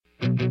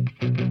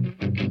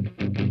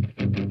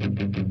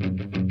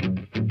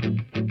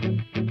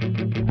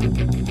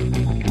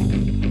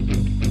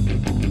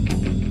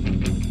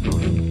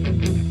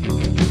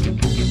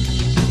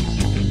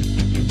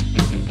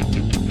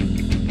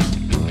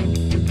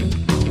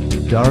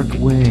Dark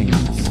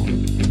Wings.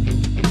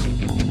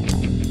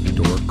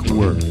 Dork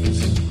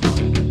Words.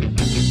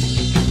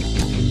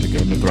 The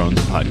Game of Thrones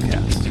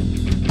podcast.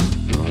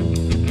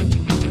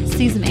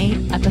 Season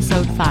 8,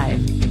 Episode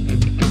 5.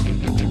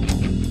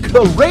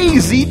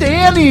 Crazy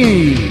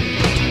Danny!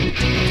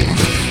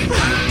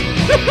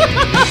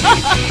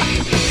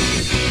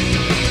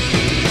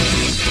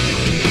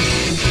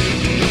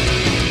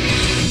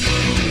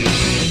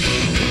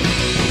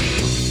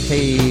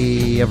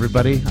 Hey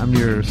everybody, I'm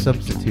your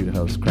substitute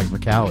host, Craig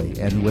McCalley,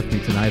 and with me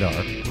tonight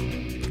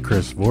are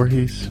Chris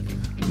Voorhees.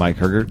 Mike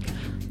Hergert.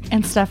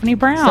 And Stephanie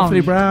Brown.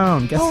 Stephanie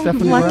Brown. Guess Oh,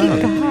 Stephanie lucky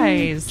Brown.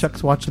 guys.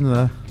 Chuck's watching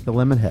the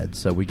Lemonhead,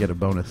 so we get a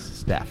bonus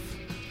Steph,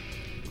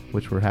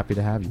 which we're happy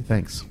to have you.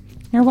 Thanks.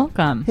 You're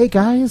welcome. Hey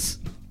guys,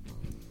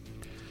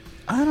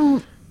 I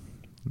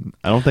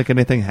don't think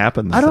anything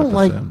happened this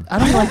episode. I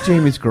don't like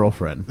Jamie's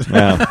girlfriend.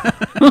 Yeah.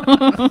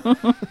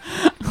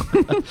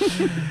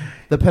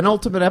 The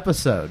penultimate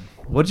episode.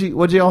 What'd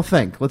you all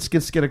think? Let's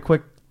just get a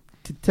quick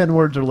 10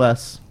 words or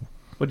less.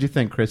 What'd you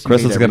think, Chris?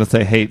 Chris is going to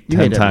say hate You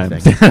 10 hate times.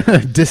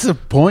 everything.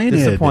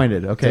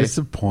 Disappointed. Okay.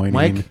 Disappointing.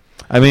 Mike?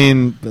 I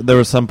mean, there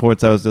were some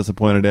points I was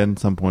disappointed in.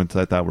 Some points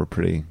I thought were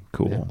pretty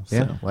cool.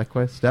 Yeah, So.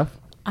 likewise. Steph?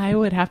 I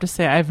would have to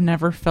say I've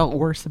never felt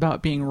worse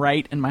about being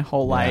right in my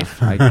whole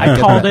life. I I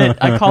called it.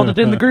 I called it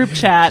in the group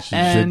chat, You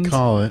and should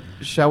call it.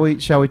 Shall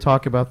we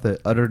talk about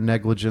the utter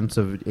negligence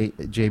of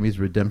Jamie's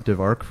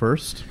redemptive arc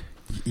first?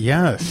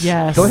 Yes.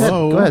 Yes. Go ahead.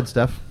 Whoa. Go ahead,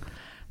 Steph.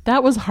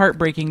 that was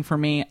heartbreaking for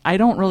me. I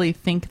don't really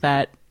think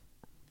that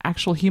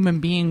actual human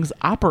beings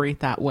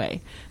operate that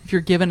way. If you're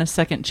given a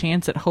second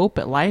chance at hope,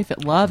 at life,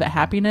 at love, at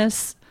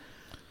happiness,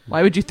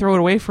 why would you throw it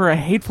away for a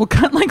hateful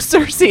cunt like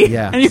Cersei?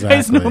 Yeah, and you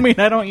guys exactly. know me,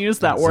 I don't use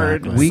that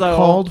word. Exactly. We so.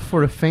 called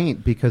for a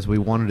feint because we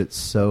wanted it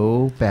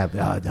so bad.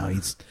 Oh, no,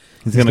 he's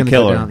gonna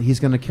kill go her. down. He's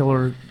going to kill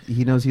her.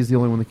 He knows he's the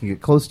only one that can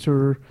get close to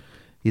her.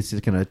 He's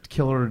just going to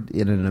kill her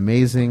in an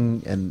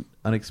amazing and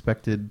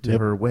unexpected to Yep.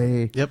 her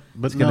way. Yep,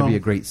 but it's going to no. be a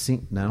great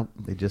scene. No,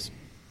 they just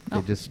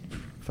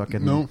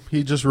fucking No,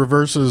 he just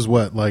reverses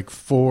like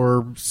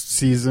 4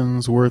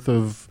 seasons worth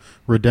of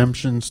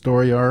redemption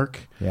story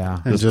arc. Yeah,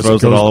 And Just just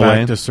throws goes it all back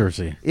away? to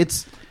Cersei.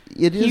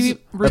 it is. He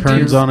reduced-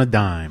 Turns on a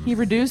dime. He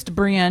reduced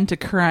Brienne to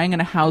crying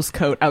in a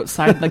housecoat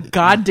outside the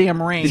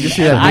goddamn ring. Did you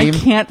see and that I meme?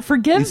 can't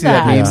forgive You see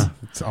that that. meme? Yeah,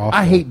 it's awful.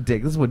 I hate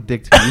Dick. This is what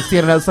Dick does. He's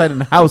standing outside in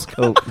a house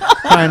coat,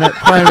 crying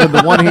when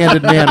the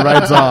one-handed man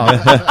rides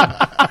off. That's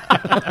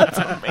I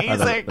thought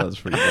amazing. that was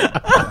pretty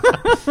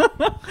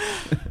good.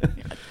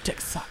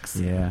 Dick sucks.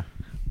 Yeah.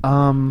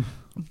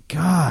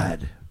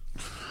 God,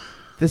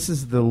 this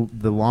is the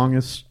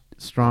longest,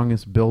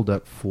 strongest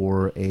build-up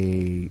for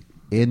a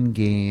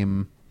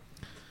in-game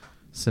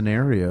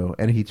scenario,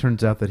 and he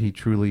turns out that he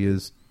truly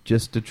is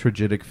just a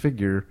tragic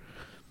figure,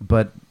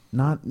 but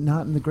not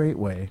in the great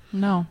way.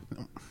 No.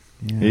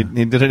 Yeah. He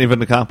didn't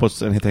even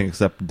accomplish anything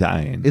except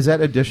dying. Is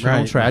that additional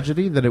Right.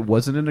 tragedy that it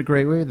wasn't in a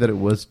great way? That it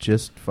was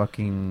just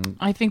fucking.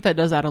 I think that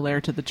does add a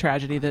layer to the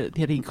tragedy that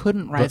he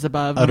couldn't rise The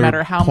above, no utter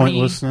matter how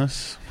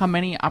pointlessness.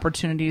 many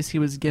opportunities he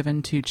was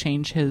given to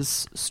change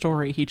his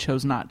story. He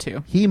chose not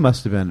to. He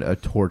must have been a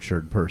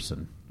tortured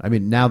person. I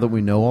mean, now that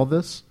we know all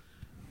this,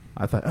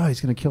 I thought, oh, he's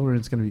going to kill her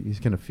and he's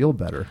going to feel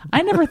better.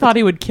 I never thought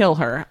he would kill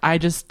her. I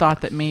just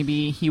thought that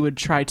maybe he would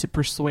try to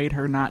persuade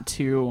her not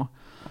to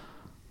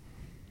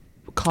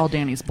call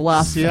Dany's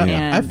bluff. Yeah,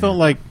 and I felt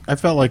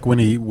like when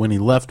he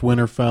left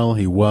Winterfell,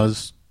 he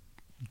was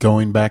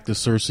going back to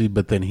Cersei,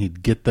 but then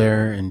he'd get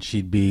there and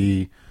she'd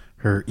be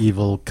her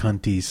evil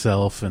cunty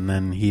self, and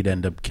then he'd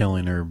end up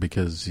killing her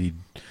because he'd,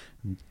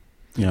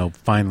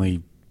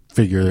 finally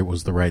figure it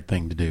was the right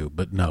thing to do.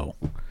 But no,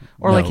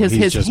 or like his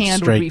he's just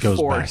hand would straight be goes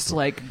forced, back.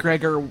 like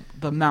Gregor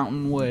the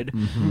Mountain would.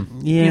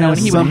 Yeah, And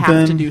he would have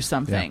to something. do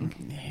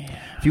something.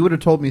 If you would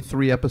have told me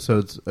 3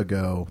 episodes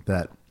ago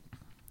that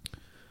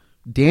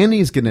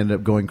Danny's going to end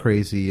up going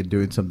crazy and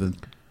doing something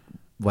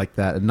like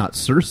that and not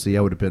Cersei,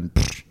 I would have been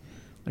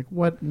like,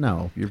 what?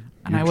 No. You're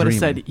And I would have dreaming.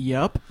 said,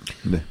 "Yep."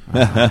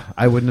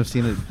 I wouldn't have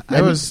seen it.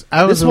 I was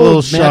this a whole little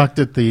Mad- shocked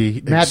at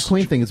the Mad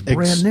Queen thing is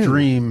brand new.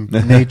 extreme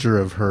nature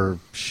of her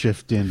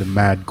shift into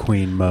Mad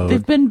Queen mode.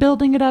 They've been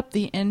building it up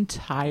the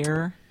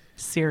entire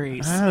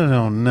series. I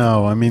don't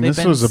know. I mean, They've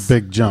this been was a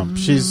big jump.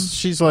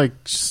 She's like,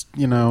 she's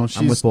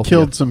with both of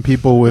killed you. some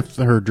people with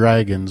her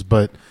dragons,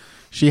 but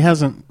she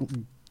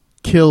hasn't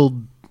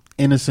killed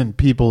innocent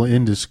people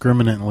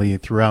indiscriminately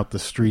throughout the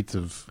streets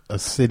of a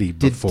city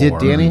Did before.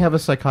 Danny have a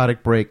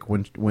psychotic break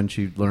when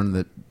she learned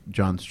that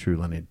John's true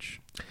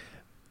lineage?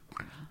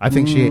 I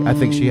think she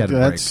had a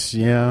break. That's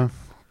yeah.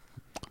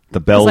 The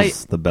bells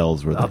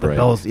were the The break.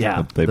 bells,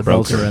 yeah. They The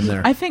broke bells are her. in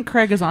there. I think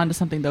Craig is onto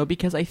something though,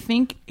 because I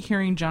think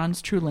hearing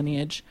John's true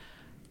lineage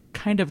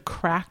kind of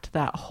cracked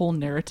that whole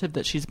narrative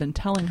that she's been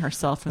telling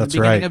herself from That's the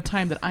beginning right. of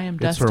time, that I am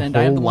It's her destined.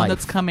 I am the whole one life.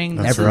 that's coming.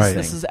 That's This right. is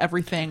this is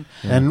everything.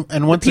 And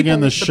once people- again,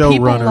 the the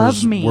people love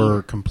showrunners me.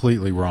 were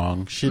completely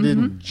wrong. She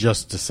didn't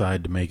just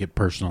decide to make it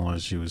personal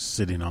as she was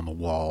sitting on the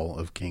wall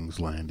of King's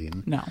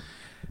Landing. No.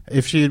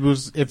 If she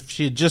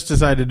had just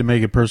decided to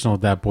make it personal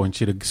at that point,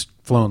 she'd have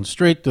flown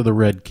straight to the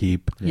Red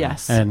Keep.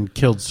 Yes. And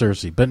killed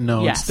Cersei. But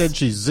no, Yes. instead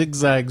she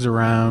zigzags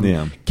around,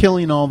 Yeah.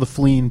 killing all the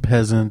fleeing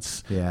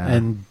peasants, Yeah.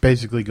 and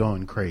basically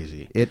going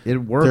crazy. It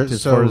worked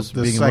as far as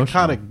the being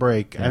psychotic emotional.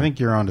 break. I think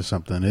you're onto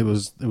something. It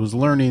was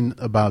learning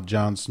about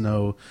Jon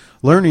Snow,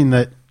 learning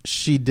that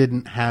she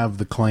didn't have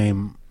the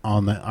claim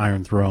on the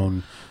Iron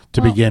Throne to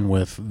Well- begin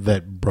with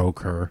that broke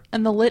her.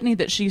 And the litany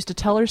that she used to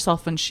tell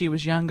herself when she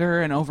was younger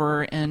and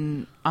over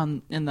in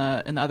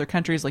the other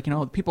countries, like,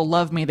 people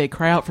love me, they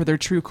cry out for their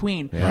true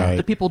queen. Right.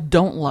 The people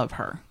don't love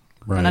her.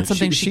 Right. And that's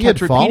something she had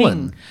kept repeating.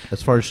 fallen,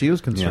 as far as she was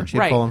concerned. Yeah. She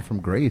had Right. fallen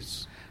from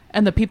grace.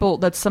 And the people,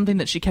 that's something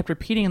that she kept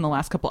repeating in the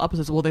last couple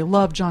episodes. Well, they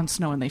love Jon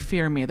Snow and they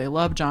fear me. They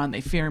love Jon,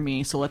 they fear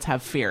me. So let's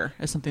have fear,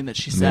 is something that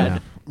she said Yeah.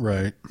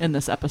 Right. in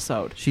this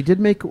episode. She did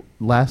make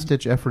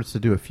last-ditch efforts to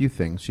do a few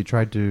things. She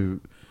tried to...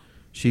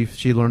 She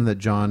learned that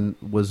Jon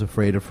was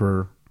afraid of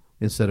her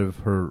instead of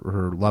her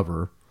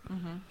lover.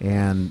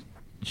 And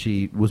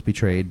she was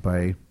betrayed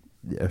by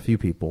a few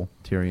people.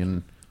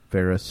 Tyrion,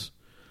 Varys,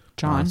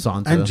 Jon.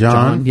 Sansa. And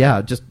Jon.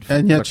 Yeah, just...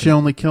 And yet she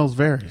only kills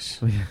Varys.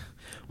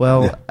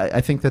 Well,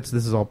 I think this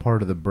is all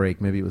part of the break.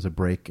 Maybe it was a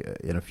break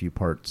in a few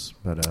parts,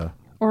 but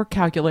Or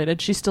calculated.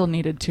 She still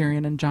needed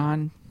Tyrion and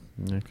Jon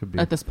it could be.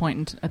 at that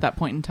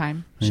point in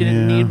time. She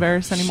didn't need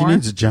Varys anymore. She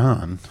needs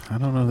Jon. I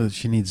don't know that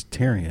she needs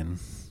Tyrion.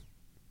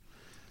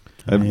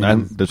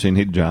 Does she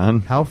need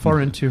John? How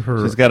far into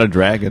her She's got a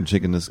dragon.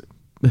 She can just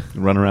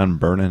run around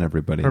burning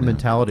everybody. her now.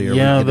 mentality? Are we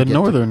Yeah, gonna the get to-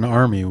 Northern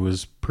Army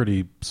was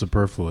pretty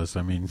superfluous.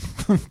 I mean,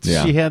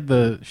 Yeah. she had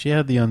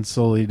the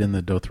Unsullied and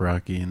the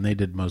Dothraki, and they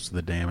did most of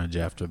the damage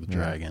after the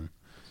dragon.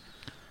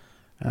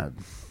 I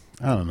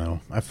don't know.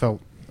 I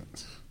felt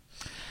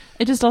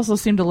It just also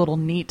seemed a little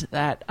neat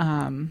that,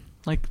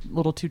 like, a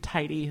little too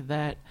tidy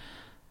that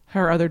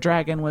her other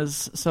dragon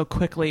was so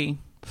quickly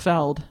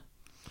felled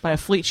by a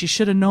fleet she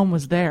should have known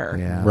was there.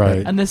 Yeah,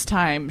 right. And this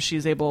time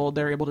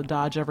they're able to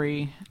dodge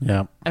every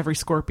Yeah,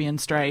 scorpion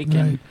strike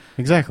and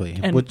exactly.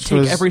 Which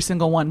take was, every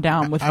single one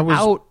down I without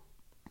was-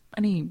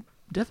 any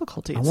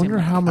difficulty. I it wonder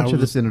seemed how like. much I of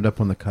was- this ended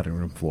up on the cutting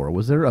room floor.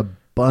 Was there a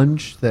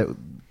bunch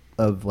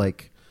of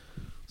like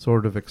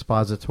sort of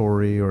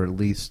expository, or at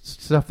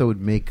least stuff that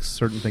would make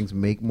certain things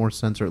make more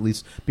sense, or at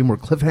least be more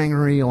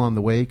cliffhangery along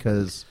the way?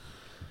 Because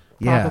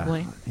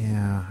Probably.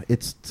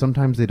 it's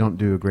sometimes they don't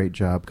do a great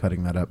job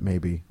cutting that up,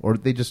 maybe, or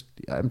they just.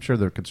 I'm sure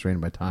they're constrained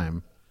by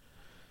time,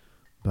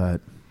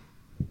 but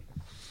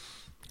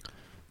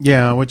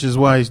yeah, which is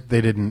why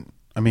they didn't.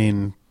 I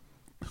mean,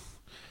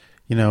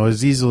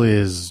 as easily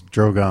as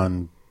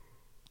Drogon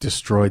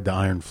destroyed the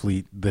Iron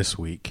Fleet this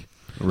week,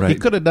 Right. he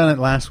could have done it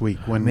last week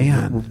when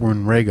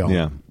Rhaegal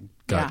Yeah.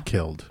 got Yeah.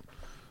 killed.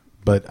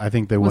 But I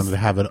think they wanted to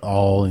have it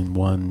all in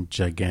one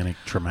gigantic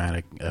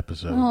traumatic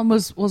episode. Well,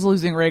 was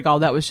losing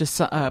Rhaegal. That was just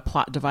a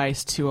plot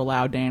device to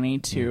allow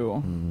Dany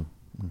to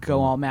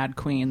go all Mad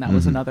Queen. That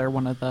was another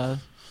one of the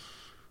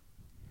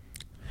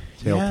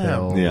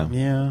Telltale.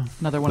 Yeah.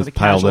 another one of the Just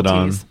piled it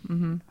on. casualties.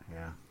 Mm-hmm.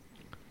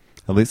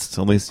 At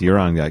least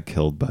Euron got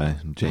killed by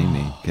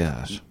Jamie.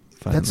 Gosh.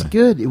 That's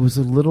finally. good.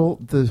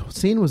 The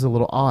scene was a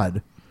little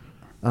odd.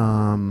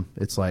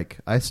 It's like,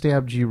 I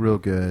stabbed you real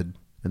good,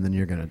 and then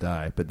you're going to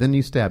die. But then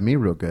you stab me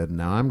real good, and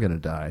now I'm going to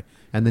die.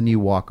 And then you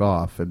walk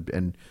off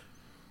and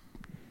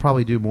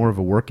probably do more of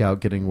a workout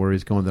getting where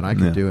he's going than I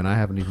could Yeah. do, and I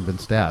haven't even been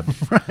stabbed.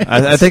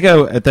 I think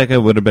it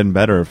would have been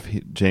better if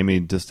Jamie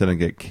just didn't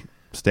get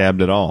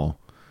stabbed at all,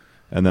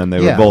 and then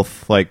they Yeah. were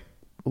both like,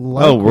 "Oh,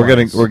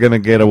 Likewise. we're gonna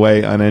get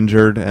away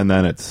uninjured," and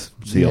then it's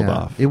sealed Yeah,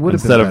 off. it would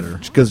have been Instead better.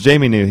 because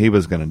Jamie knew he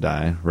was gonna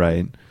die,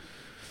 right?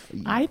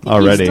 I think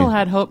Already. he still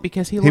had hope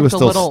because he He was looked a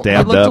still little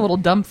stabbed a up. little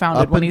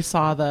dumbfounded Up when in- he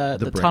saw the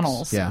bricks.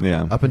 tunnels Yeah.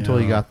 Yeah. Up until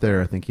he Yeah. got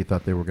there, I think he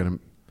thought they were going to.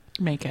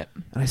 make it.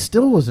 And I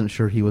still wasn't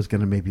sure he was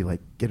going to maybe like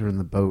get her in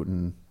the boat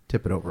and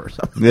tip it over or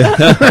something. Yeah.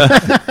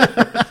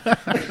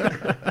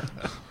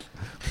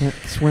 Can't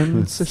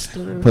swim,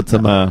 sister. Put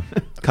some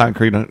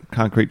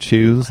concrete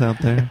shoes out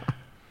there.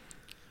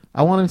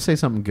 I wanted to say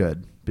something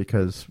good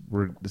because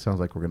it sounds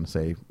like we're going to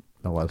say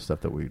a lot of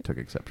stuff that we took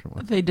exception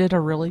with. They did a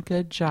really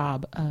good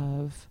job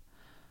of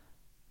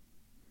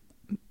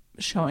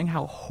showing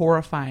how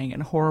horrifying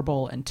and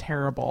horrible and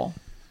terrible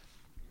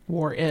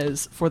war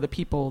is for the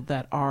people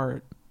that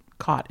are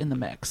caught in the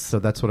mix. So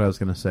that's what I was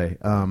going to say.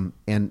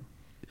 And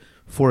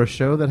for a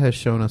show that has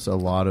shown us a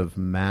lot of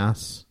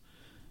mass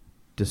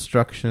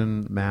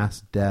destruction,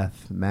 mass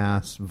death,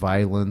 mass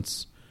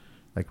violence,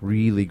 like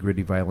really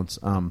gritty violence.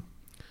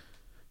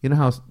 You know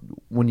how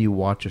when you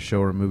watch a show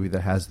or a movie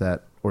that has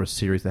that, or a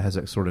series that has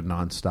that sort of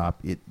nonstop,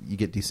 you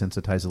get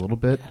desensitized a little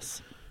bit.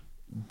 Yes.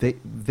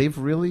 They've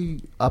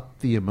really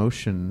upped the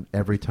emotion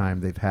every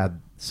time they've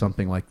had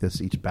something like this,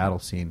 each battle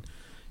scene,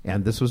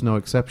 and this was no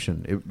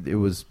exception. It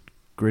was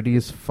gritty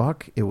as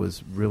fuck. It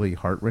was really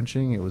heart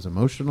wrenching. It was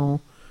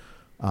emotional.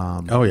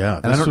 Oh yeah,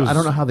 And I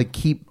don't know how they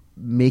keep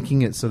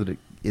making it so that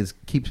it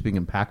keeps being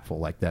impactful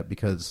like that,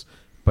 because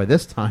by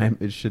this time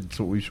it should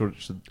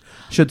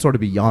sort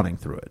of be yawning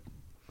through it.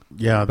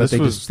 Yeah, But this they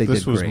was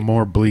did great.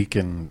 more bleak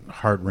and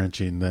heart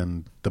wrenching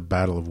than the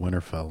Battle of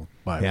Winterfell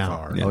by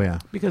far. Yeah. Oh yeah.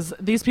 Because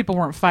these people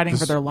weren't fighting for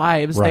This- their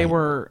lives. Right. They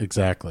were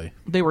Exactly.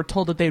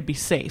 told that they'd be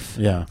safe.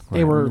 Yeah,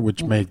 They were-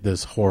 which made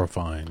this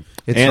horrifying.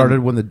 It And- started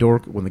when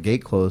the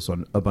gate closed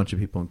on a bunch of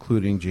people,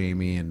 including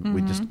Jamie, and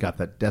we just got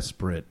that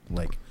desperate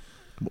like.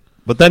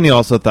 But then you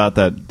also thought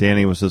that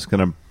Dany was just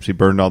gonna. She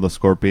burned all the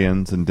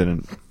scorpions and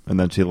didn't, and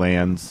then she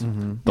lands. The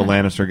Yeah.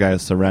 Lannister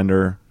guys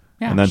surrender,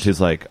 Yeah. and then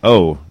she's like,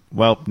 "Oh,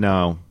 well,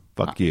 no,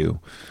 fuck you."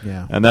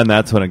 Yeah. And then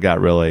that's when it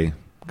got really,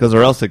 because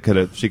or else she could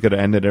have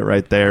ended it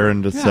right there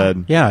and just Yeah.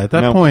 said, Yeah, at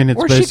that No. point, it's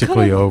Or she basically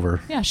could've-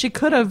 over. Yeah, she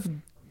could have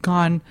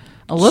gone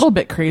a little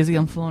bit crazy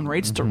and flown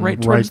right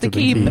towards Right the to the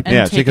keep. keep. And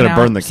 "Yeah, she could have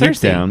burned the keep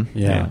Cersei. down."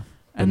 Yeah.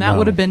 And But that no.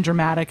 would have been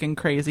dramatic and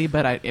crazy,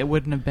 but it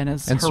wouldn't have been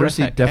as And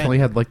horrific. Cersei definitely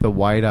had like the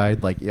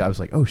wide-eyed, like I was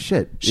like, oh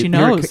shit, She Here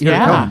knows, Here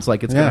yeah. it comes,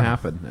 like it's Yeah. gonna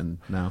happen, and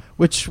no.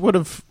 Which would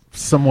have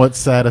somewhat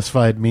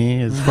satisfied me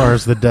as far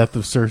as the death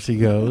of Cersei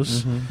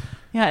goes.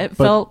 Yeah, it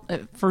But- felt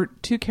for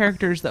two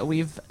characters that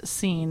we've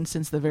seen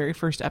since the very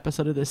first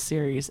episode of this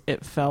series,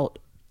 it felt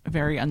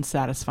very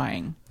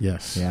unsatisfying.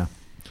 Yes. Yeah.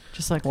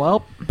 Just like,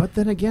 well, But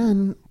then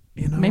again,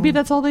 you know, maybe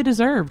that's all they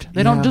deserved. They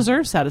Yeah. don't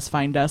deserve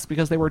satisfying deaths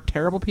because they were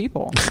terrible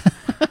people.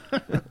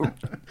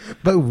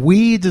 But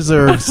we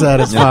deserve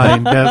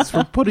satisfying deaths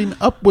for putting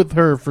up with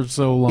her for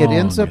so long. it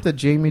ends up that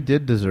Jamie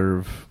did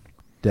deserve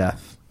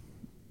death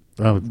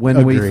when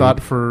Agreed. we thought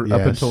for up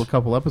Yes. until a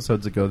couple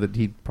episodes ago that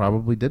he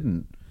probably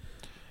didn't.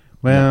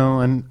 Well,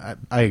 and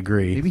I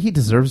agree. Maybe he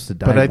deserves to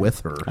But die I-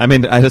 with her. I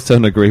mean, I just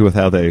don't agree with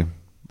how they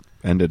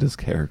ended his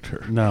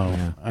character. No,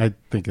 Yeah. I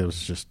think it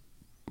was just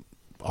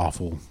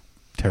awful,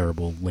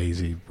 terrible,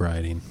 lazy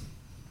writing.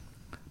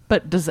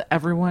 But does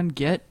everyone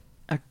get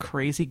a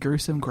crazy,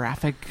 gruesome,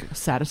 graphic,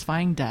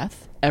 satisfying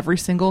death? Every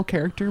single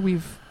character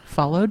we've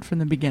followed from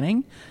the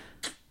beginning?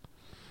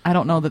 I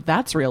don't know that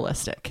that's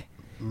realistic.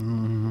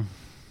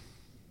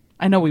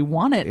 I know we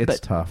want it, It's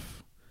but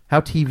tough. How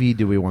TV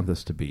do we want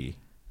this to be?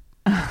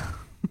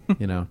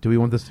 You know, do we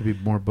want this to be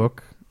more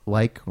book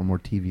like or more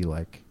TV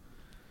like?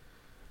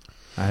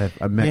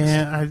 I'm mixed.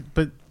 Yeah,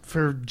 but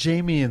for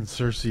Jamie and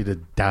Cersei to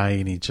die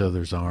in each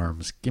other's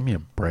arms, give me a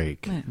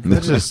break. Yeah.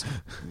 That just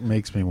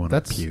makes me want to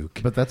That's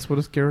puke. But that's what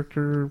his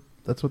character.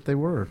 That's what they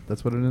were.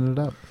 That's what it ended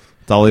up.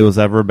 That's all he was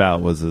ever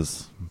about was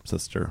his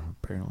sister,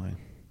 apparently.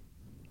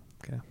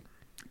 Okay.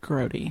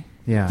 grody.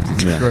 Yeah,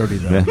 it's Yeah. grody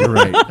though. Yeah. You're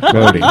right.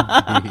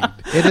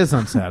 Grody. It is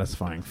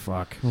unsatisfying.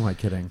 Fuck. Who am I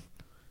kidding?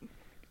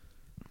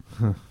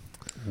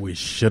 We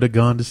should have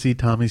gone to see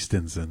Tommy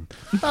Stinson.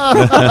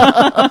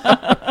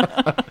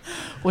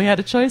 We had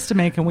a choice to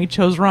make, and we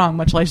chose wrong,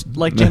 much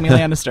like Jamie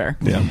Lannister.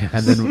 Yeah.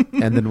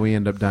 And then we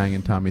end up dying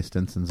in Tommy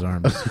Stinson's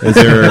arms. Is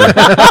there?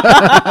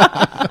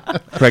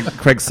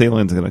 Craig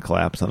Salin's going to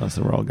collapse on us,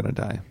 and we're all going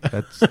to die.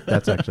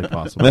 That's actually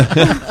possible.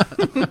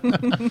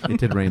 It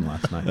did rain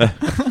last night.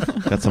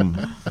 Got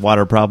some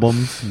water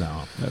problems.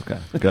 No. Okay,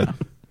 good.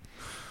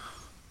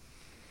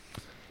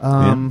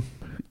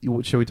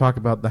 Should we talk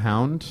about the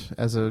Hound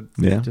as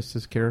Yeah. just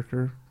his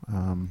character?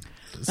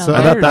 So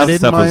I thought that didn't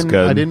stuff was mind.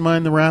 good. I didn't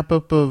mind the wrap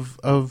up of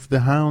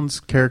the Hound's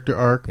character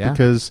arc Yeah.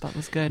 because That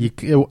was good.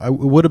 it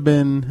would have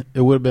been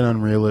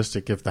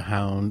unrealistic if the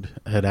Hound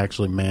had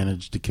actually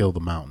managed to kill the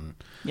Mountain.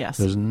 Yes.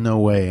 There's no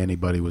way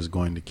anybody was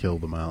going to kill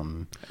the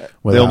Mountain.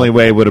 The only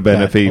way would have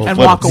been if he And flipped,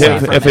 walk away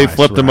from if he it.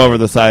 flipped him Right. over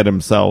the side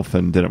himself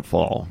and didn't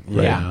fall.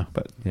 Right? Yeah.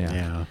 But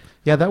Yeah.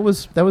 Yeah. That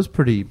was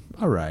pretty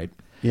all right.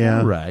 Yeah.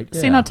 All right.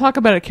 See, now talk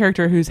about a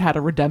character who's had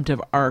a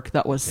redemptive arc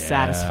that was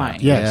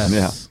satisfying. Yes.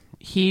 Yeah.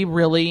 He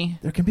really,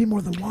 There can be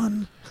more than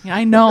one. yeah,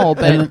 I know,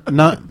 but And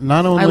not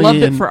only I loved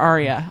it in- for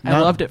Arya. I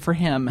not- loved it for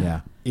him.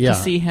 Yeah. Yeah. To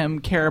see him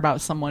care about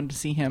someone, to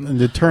see him. and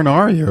to turn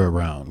Arya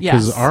around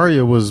because Yes.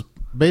 Arya was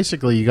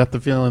basically, you got the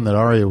feeling that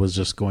Arya was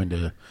just going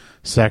to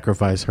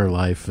sacrifice her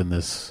life in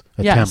this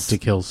attempt Yes. to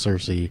kill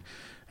Cersei,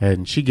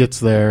 and she gets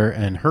there,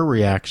 and her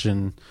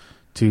reaction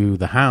to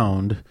the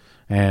Hound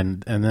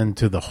and then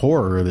to the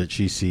horror that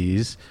she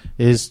sees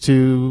is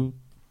to,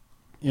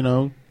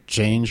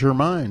 change her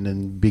mind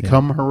and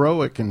become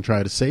heroic and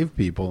try to save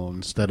people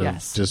instead of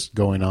Yes. just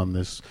going on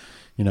this,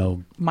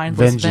 Mindless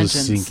vengeance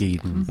vengeance.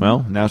 seeking.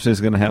 well, now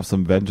she's going to have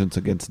some vengeance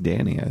against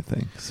Dany, I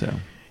think. So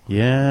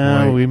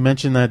Yeah, Right. we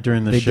mentioned that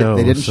during the show.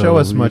 They didn't so show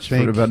us you much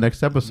think- about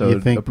next episode. You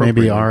think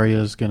maybe appropriately.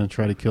 Arya's going to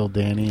try to kill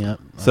Dany?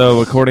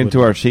 So according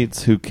to our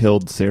sheets, who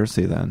killed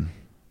Cersei then?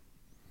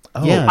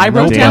 Oh, Yeah. I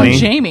wrote Danny. down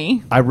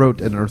Jamie. I wrote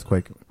an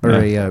earthquake or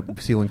a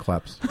ceiling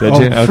collapse. Did Oh,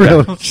 you? Okay.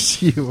 really?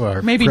 You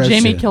are Maybe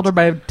prescient. Jamie killed her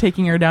by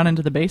taking her down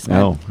into the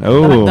basement.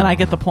 Oh. Then I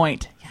get the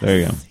point. There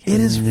you go.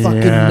 It is Yeah, fucking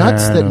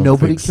nuts I that don't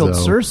nobody think killed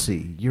so.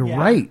 Cersei. You're Yeah.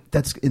 right.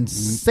 That's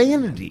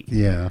insanity.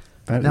 Yeah.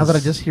 Now that I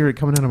just hear it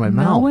coming out of my No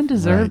mouth. one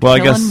deserved Well, I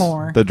killing guess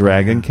more. the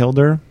dragon killed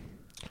her.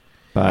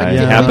 by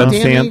Yeah.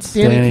 happenstance,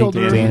 Danny killed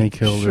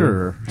her.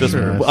 Sure. just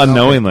Yeah.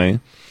 unknowingly.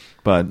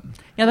 But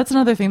Yeah, that's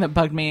another thing that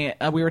bugged me.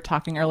 We were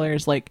talking earlier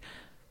is like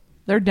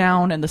they're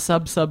down in the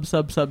sub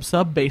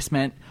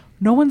basement.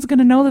 No one's going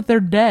to know that they're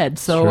dead.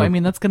 So, Sure. I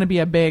mean, that's going to be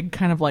a big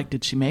kind of like,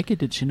 did she make it?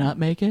 Did she not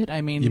make it?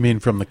 I mean, You mean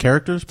from the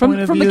character's from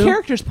point of the view?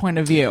 character's point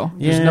of view.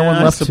 Yeah, There's no one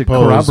I left to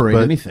suppose, corroborate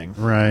but- anything.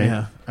 Right.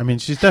 Yeah. I mean,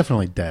 she's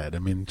definitely dead. I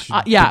mean, she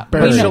Yeah, but,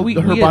 buried you know,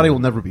 her. Her we- body will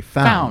never be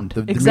found. Found.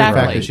 The mere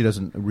Exactly. fact that she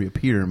doesn't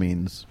reappear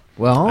means,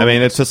 well, I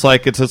mean, it's just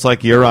like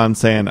Euron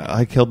saying,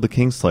 "I killed the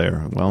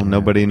Kingslayer." Well,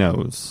 nobody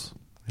knows.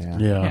 yeah.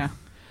 Yeah.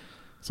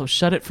 So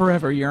shut it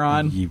forever,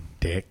 Euron. You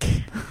dick.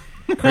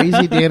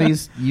 Crazy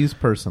Danny's used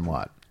person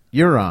lot.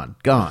 Euron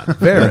gone.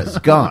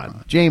 Varys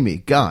gone. Jaime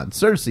gone.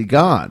 Cersei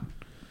gone.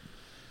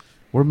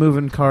 We're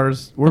moving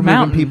cars. We're The moving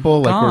Mountain,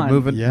 people like gone. we're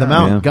moving Yeah. the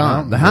mountain Yeah.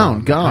 gone. The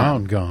hound gone.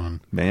 Hound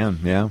gone. Man,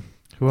 yeah.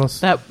 Who else?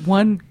 That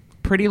one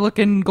pretty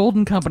looking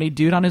Golden Company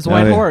dude on his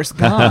white yeah. horse,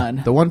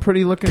 gone. The one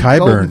pretty looking Qyburn,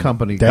 golden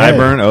company. dead.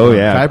 Qyburn, oh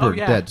yeah. Qyburn, Oh,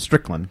 yeah. dead.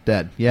 Strickland,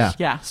 dead. Yeah.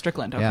 Yeah,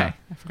 Strickland. Okay. Yeah.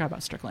 I forgot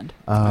about Strickland.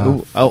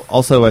 Ooh,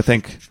 also, I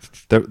think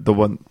the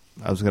one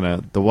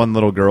the one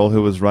little girl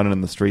who was running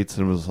in the streets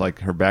and was like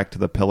her back to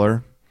the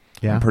pillar.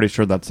 Yeah. I'm pretty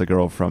sure that's the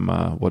girl from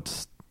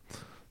what's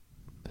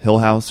Hill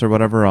House or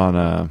whatever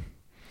on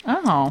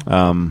Oh.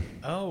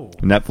 Oh.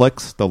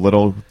 Netflix.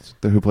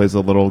 Who plays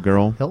the little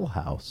girl. Hill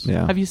House.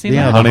 Yeah. Have you seen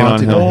Yeah, that? the Hunting on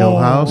Haunting Hill. on Hill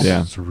House.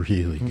 Yeah. It's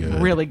really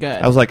good. Really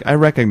good. I was like, I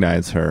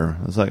recognize her.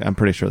 I was like, I'm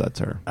pretty sure that's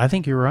her. I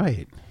think you're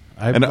right.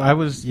 And I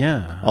was,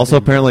 yeah. Also,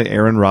 apparently,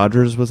 Aaron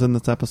Rodgers was in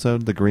this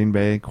episode, the Green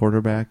Bay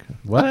quarterback.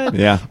 What?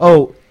 Yeah.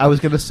 Oh, I was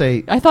going to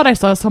say, I thought I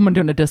saw someone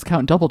doing a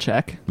discount double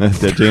check.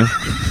 Did you?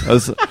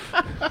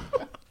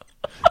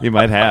 You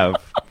might have.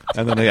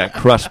 And then they got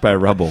crushed by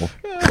rubble.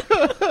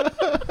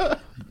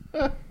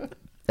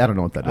 I don't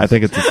know what that is. I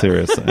think it's a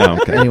serious. Oh,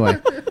 okay. Anyway,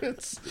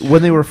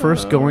 when they were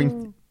first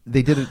going,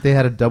 they did it. They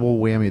had a double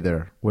whammy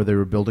there, where they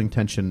were building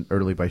tension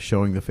early by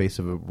showing the face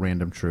of a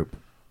random troop,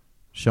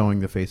 showing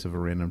the face.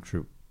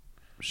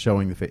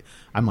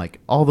 I'm like,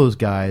 all those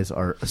guys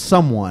are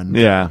someone,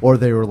 Yeah. or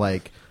they were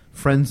like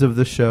friends of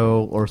the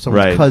show, or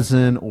someone's Right.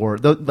 cousin, or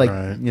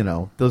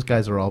Right. those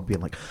guys are all being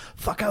like,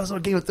 "Fuck, I was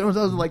on Game of Thrones.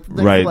 I was like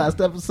the Right.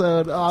 last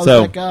episode. Oh, I was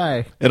So- that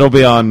guy." It'll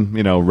be on,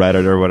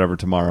 Reddit or whatever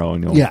tomorrow,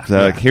 and you'll Yeah,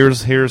 say, like, yeah.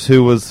 here's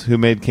who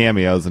made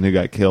cameos and who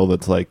got killed.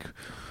 It's like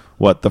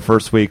the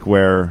first week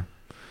where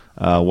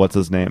what's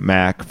his name,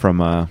 Mac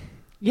from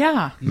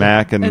Yeah.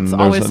 Mac, and It's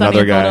there's Always Sunny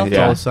another in guy. Philadelphia.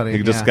 Yeah, Always Sunny,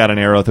 he just yeah. got an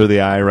arrow through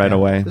the eye right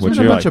away. There's Which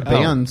been a you're bunch like, of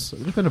bands.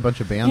 There's been a bunch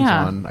of bands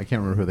Yeah. on. I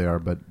can't remember who they are,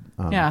 but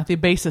Yeah, the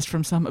bassist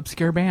from some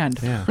obscure band.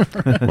 yeah.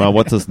 well,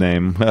 what's his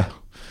name?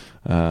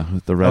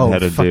 The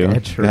redheaded fuck, dude.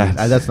 Ed Sheeran.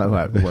 Yes. That's not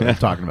what I'm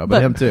talking about,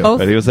 but him too. Both,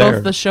 But he was both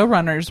there. the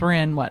showrunners were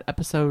in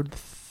episode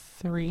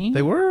 3?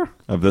 They were.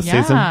 Of this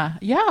yeah, season.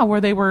 Yeah,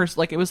 where they were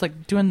like, it was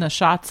like doing the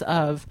shots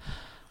of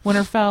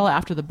Winterfell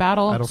after the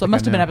battle. I don't So it think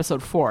must I have been know.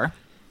 episode 4.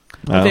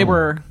 Oh. They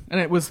were,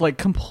 and it was like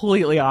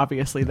completely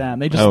obviously them.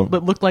 They just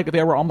it looked like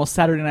they were almost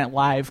Saturday Night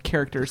Live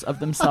characters of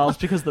themselves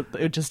because it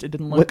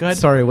didn't look good.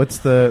 Sorry, what's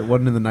the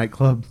one in the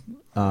nightclub?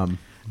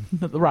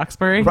 The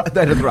Roxbury.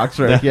 That is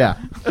Roxbury. Yeah,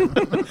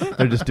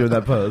 they're just doing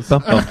that pose.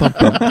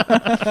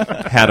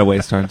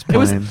 Hadaway starts It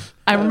was. playing.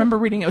 I remember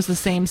reading it was the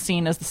same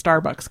scene as the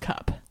Starbucks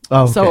cup.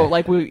 Oh, okay. So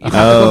like you have to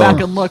go back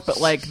and look,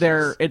 but like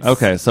it's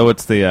Okay, so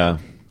it's the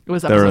It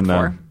was they're episode in the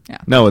 4. Yeah.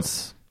 No,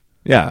 it's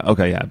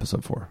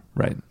episode 4,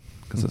 right?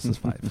 Because this is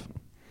 5.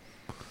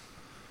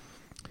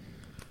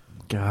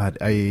 God,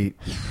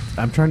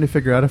 I'm trying to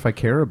figure out if I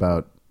care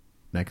about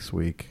next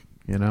week.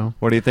 You know,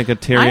 What do you think of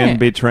Tyrion I-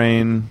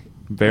 betraying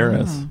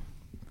Varys?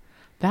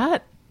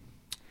 That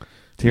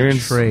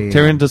Betrayed.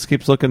 Tyrion just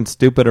keeps looking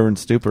stupider and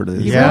stupider.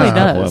 these He last really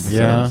couple does.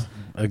 episodes.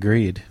 Yeah.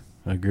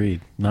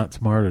 Agreed. Not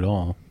smart at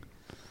all.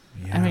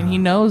 I mean, he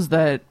knows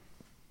that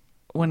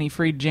when he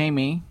freed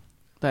Jaime,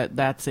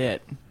 that's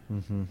it.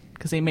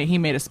 Because he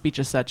made a speech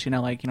as such,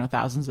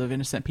 thousands of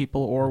innocent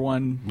people or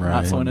one not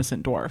Right. so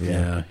innocent dwarf.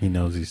 Yeah, he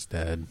knows he's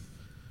dead.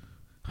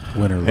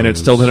 Win or And it lose.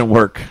 still didn't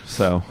work.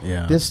 So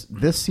Yeah. this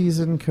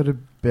season could have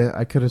been.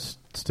 I could have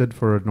stood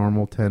for a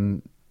normal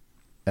 10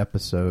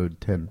 episode,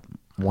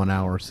 1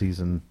 hour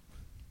season.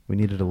 We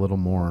needed a little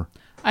more.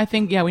 I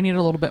think we need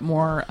a little bit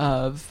more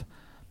of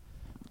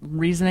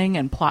reasoning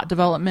and plot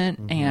development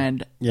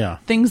and Yeah.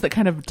 things that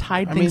kind of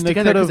tied I things mean, they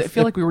together. Because I could've-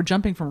 feel like we were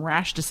jumping from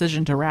rash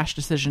decision to rash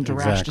decision to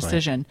rash Exactly.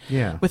 decision,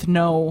 Yeah. with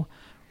no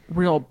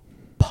real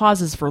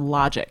pauses for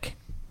logic.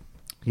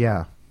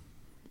 Yeah.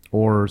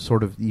 Or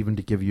sort of even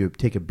to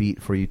take a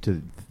beat for you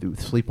to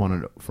sleep on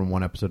it from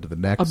one episode to the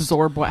next.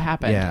 Absorb what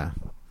happened. Yeah.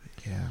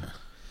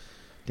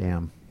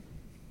 Damn.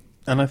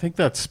 And I think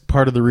that's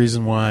part of the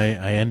reason why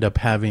I end up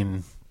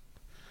having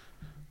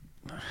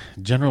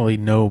generally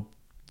no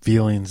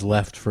feelings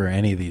left for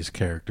any of these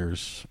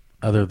characters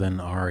other than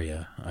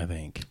Arya, I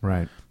think.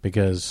 Right.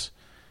 Because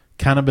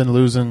kind of been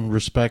losing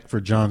respect for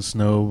Jon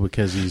Snow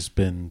because he's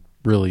been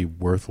really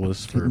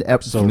worthless for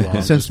so long.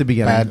 Since Just the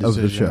beginning bad of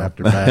the decision show.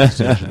 after bad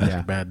decision Yeah.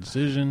 after bad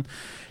decision.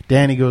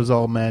 Danny goes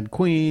all Mad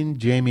Queen.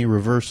 Jaime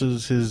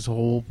reverses his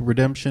whole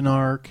redemption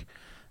arc.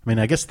 I mean,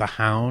 I guess the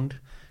Hound,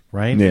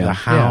 right? Yeah. The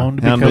Hound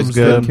Yeah. Hound was becomes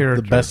good. the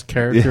Character. best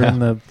character Yeah. in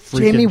the freaking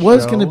Jamie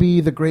was show. going to be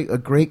a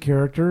great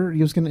character.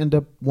 He was going to end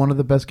up one of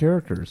the best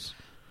characters.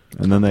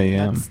 And then they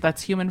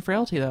That's human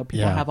frailty, though.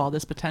 People Yeah. have all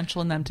this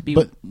potential in them to be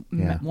But-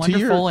 Yeah.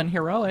 wonderful and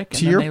heroic. To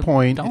and then your they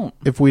point, don't.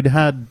 if we'd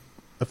had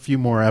a few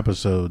more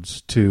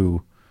episodes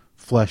to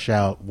flesh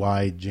out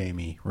why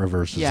Jamie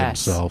reverses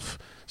Yes. himself,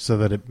 so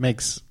that it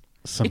makes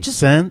some It just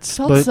sense,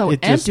 felt but so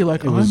it just, empty,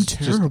 like, it was I'm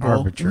just terrible.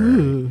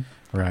 arbitrary,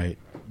 right?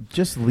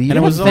 Just leave. And it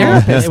him was all,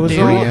 therapist, it was dude.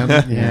 all,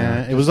 Yeah.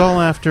 yeah, it was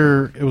all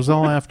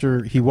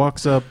after he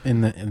walks up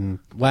in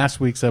last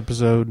week's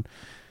episode.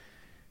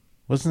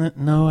 Wasn't it?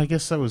 No, I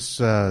guess that was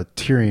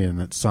Tyrion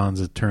that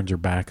Sansa turns her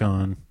back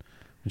on.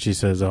 And she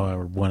says, "Oh, I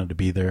wanted to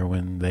be there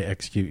when they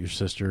execute your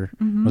sister."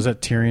 Mm-hmm. Was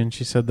that Tyrion?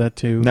 She said that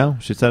too. No,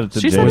 she said it to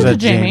She Jamie. said was it to that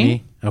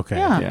Jamie. Okay.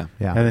 Yeah. Yeah.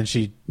 Yeah. And then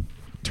she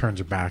turns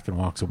her back and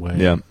walks away.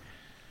 Yeah.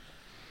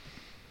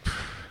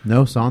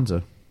 No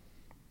Sansa.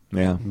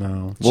 Yeah.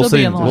 No. We'll She'll see.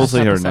 be in the We'll last see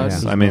her episode.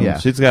 next. Yeah. I mean, Yeah.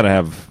 she's got to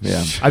have.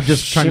 Yeah. I'm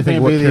just trying to She think may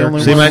what be the character.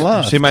 only She one might.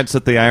 left. She might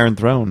sit the Iron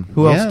Throne.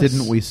 Who else Yes.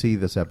 didn't we see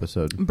this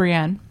episode?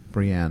 Brienne.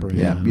 Brienne.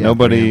 Brienne. Yeah.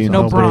 Nobody- Brienne's No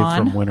on. Nobody Bronn.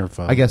 from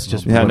Winterfell. I guess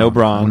just Yeah, no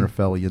Bronn.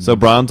 Winterfellian. So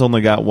Bronn's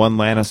only got one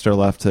Lannister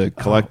left to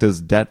collect his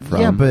debt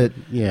from. Yeah, but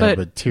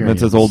but Tyrion.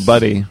 that's his old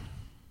buddy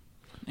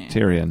Yeah.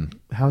 Tyrion.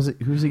 how's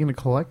it? Who's he going to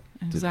collect? it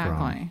from?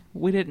 Exactly.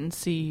 We didn't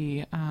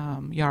see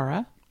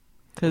Yara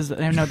because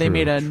I know they True,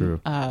 made true.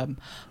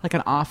 like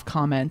an off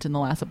comment in the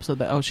last episode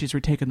that she's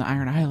retaken the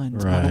Iron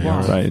Islands. Right, Blah,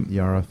 blah, blah. Right.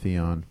 Yara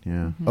Theon. Yeah.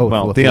 Mm-hmm. Oh,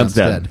 Well, Theon's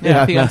dead.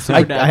 Yeah, Theon's super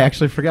I, dead. I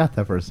actually forgot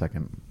that for a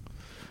second.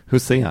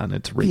 Who's Theon?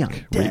 It's Reek.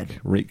 Theon, dead.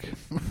 Reek.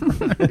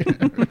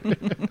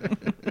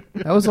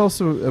 That was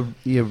also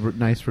a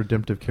nice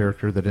redemptive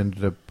character that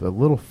ended up a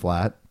little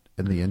flat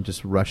in the end,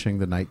 just rushing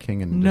the Night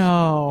King. And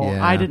No, just,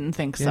 yeah. I didn't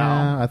think so.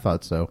 Yeah, I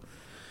thought so.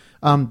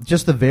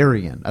 Just the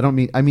very end.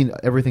 I mean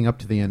everything up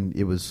to the end.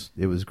 It was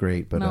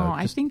great, but no,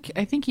 I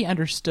think he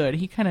understood.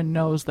 He kind of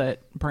knows that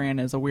Bran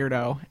is a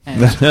weirdo,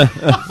 and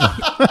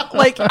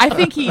like I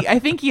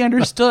think he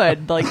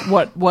understood like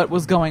what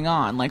was going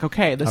on. Like,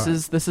 okay, this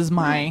is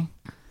my.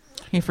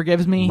 He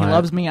forgives me. He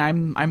loves me.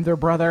 I'm their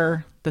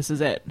brother. This is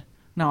it.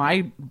 No,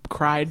 I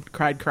cried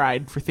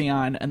for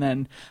Theon, and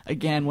then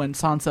again when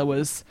Sansa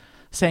was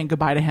saying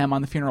goodbye to him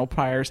on the funeral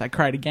pyres, I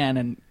cried again.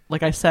 And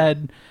like I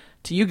said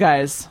to you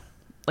guys,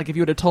 like if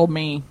you would have told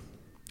me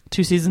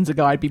 2 seasons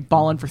ago I'd be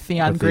bawling for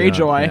Theon For Theon,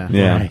 Greyjoy,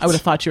 Yeah. Right. I would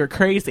have thought you were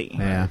crazy.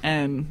 Yeah.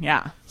 And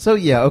yeah, So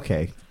yeah,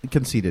 okay,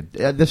 conceded.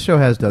 This show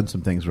has done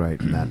some things right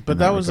in that. But in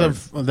that was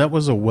regard. that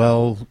was a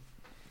well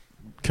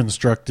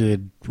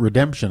constructed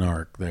redemption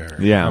arc there.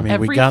 Yeah. I mean,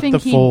 we got Everything the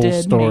he full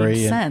did story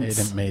made and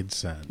sense. it made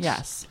sense.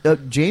 yes.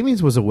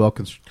 Jamie's was a well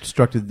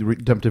constructed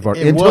redemptive arc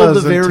It until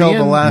was the very until end.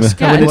 the last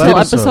Yeah, couple until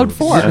episodes. episode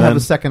 4. Didn't have And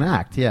a second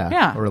act,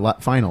 Yeah. or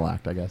final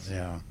act, I guess.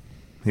 Yeah.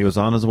 He was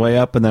on his way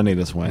up, and then he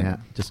just went Yeah,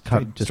 just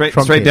cut, just straight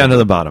truncated. down to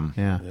the bottom.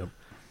 Yeah, Yep.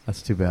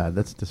 that's too bad.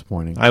 That's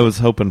disappointing. I was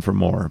hoping for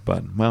more,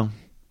 but well,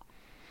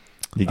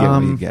 you get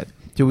what you get.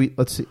 Do we?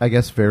 Let's see. I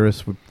guess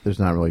Varys. There's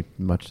not really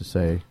much to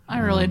say. I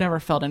really never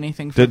felt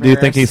anything for Do you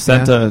think he Varys.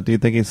 sent Yeah. a? Do you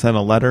think he sent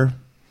a letter,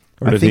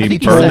 or I did think he he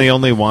burn said- the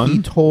only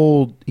one?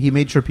 He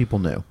made sure people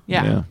knew.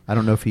 Yeah. I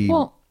don't know if he.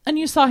 Well, and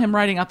you saw him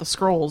writing out the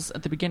scrolls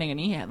at the beginning, and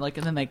he had and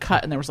then they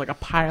cut, and there was like a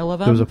pile of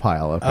them. there was a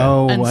pile. Okay.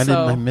 Oh, And I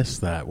so-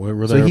 missed that.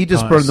 Were so there he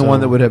just pi- burned the one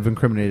so- that would have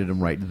incriminated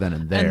him right then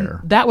and there.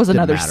 And that was Didn't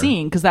another matter.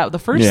 scene because the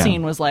first Yeah.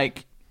 scene was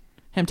like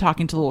him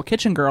talking to the little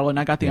kitchen girl, and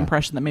I got the Yeah.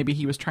 impression that maybe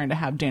he was trying to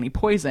have Dany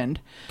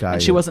poisoned, Got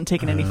and she you. wasn't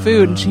taking any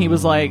food, and he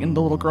was like, and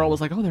the little girl was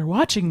like, "Oh, they're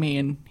watching me,"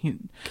 and he,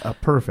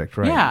 Perfect.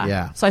 Right.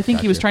 yeah, So I think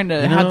he was Gotcha. trying to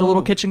You have the know,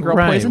 little kitchen girl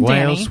right. poison Why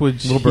Dany. else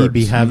would Little he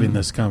be birds. having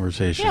this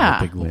conversation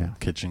Yeah. with the little Yeah.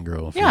 kitchen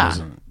girl if he Yeah.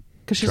 wasn't?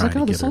 Because she's trying like, to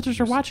 "Oh, the get her soldiers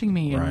to are do watching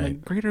me," and the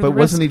Right. greater But the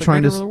wasn't he risk,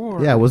 trying the to? greater the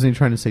war. Yeah, wasn't he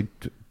trying to say,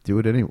 do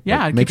it anyway?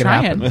 Yeah, Like, make keep it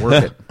happen, trying.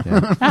 work it.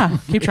 Yeah. Yeah,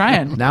 keep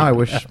trying. Now I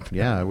wish.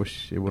 Yeah, I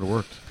wish it would have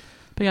worked.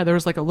 But yeah, there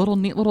was like a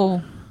neat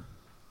little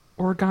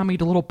origami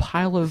to little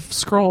pile of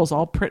scrolls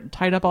all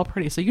tied up all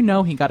pretty. So you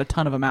know he got a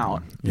ton of them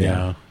out.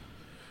 Yeah.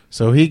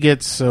 So he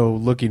gets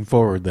looking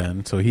forward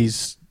then. So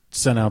he's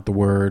sent out the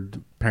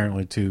word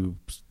apparently to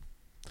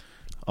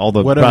All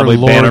the whatever probably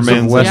lords of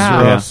bannermen.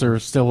 Westeros are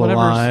still Whatever's-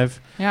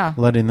 alive, Yeah.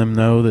 letting them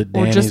know that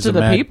Or Dany's just to a the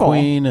mad people.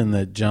 queen and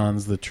that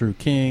Jon's the true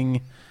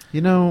king.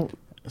 You know,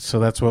 So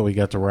that's what we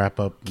got to wrap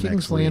up. King's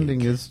next Landing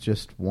week. is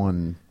just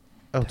one.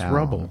 Oh, it's town.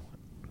 rubble.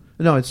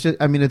 No, it's just.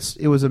 I mean,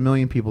 it was 1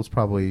 million people. It's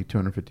probably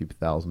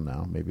 250,000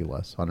 now, maybe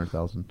less,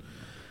 100,000.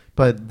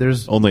 But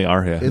there's Only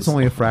Arya. it's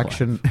only a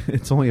fraction.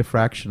 It's only a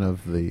fraction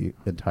of the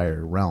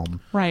entire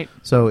realm. Right.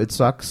 So it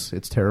sucks.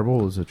 It's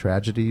terrible. It was a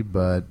tragedy,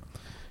 but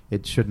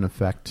it shouldn't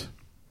affect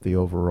the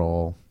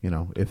overall. You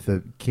know, if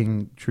the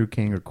true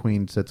king or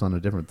queen sits on a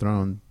different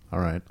throne, all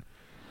right,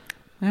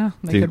 Yeah,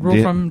 they Do- could rule do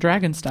you- from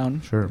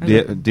Dragonstone. sure.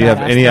 There's a Do you have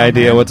badass any down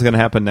idea there. what's going to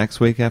happen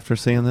next week after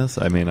seeing this?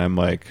 I mean, I'm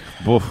like,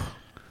 woof.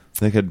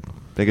 They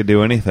could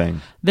do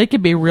anything. They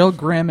could be real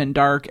grim and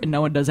dark, and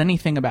no one does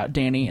anything about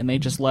Dany, and they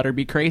just let her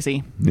be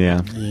crazy, Yeah,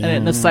 and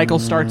then the cycle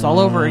starts all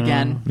over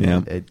again.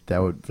 yeah. They could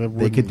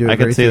wouldn't- do it. I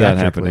could very see that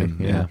theatrically,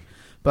 happening, yeah.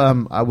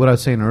 What I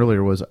was saying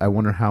earlier was I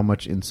wonder how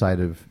much inside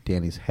of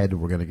Dany's head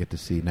we're going to get to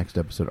see next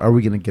episode. Are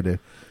we going to get to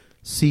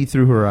see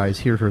through her eyes,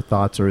 hear her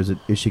thoughts, or is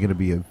she going to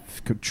be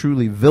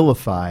truly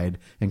vilified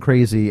and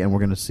crazy, and we're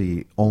going to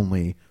see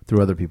only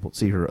through other people,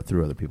 see her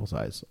through other people's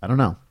eyes? I don't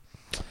know.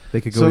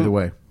 They could go either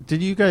way.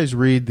 Did you guys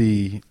read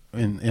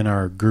in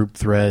our group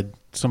thread?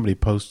 Somebody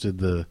posted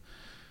the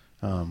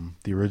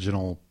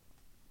original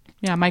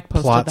Yeah, Mike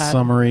posted plot that.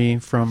 summary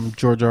from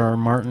George R. R.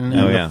 Martin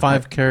Oh, and yeah. the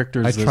 5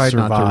 characters I that tried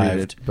survived. not to read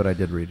it, but I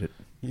did read it.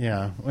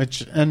 Yeah,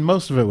 and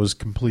most of it was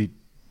complete,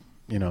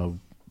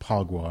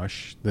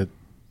 hogwash that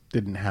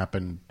didn't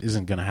happen,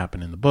 isn't going to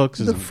happen in the books,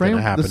 isn't going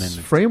to happen in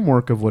the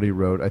framework of what he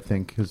wrote, I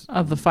think, is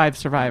Of the 5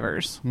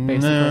 survivors,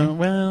 basically. No,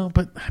 well,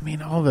 but I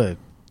mean, all the,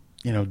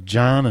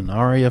 John and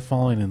Arya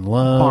falling in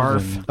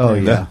love. Barf. And, oh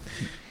and, yeah,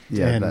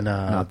 yeah, and,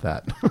 not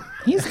that.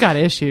 He's got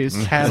issues.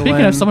 Catelyn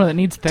Speaking of someone that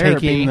needs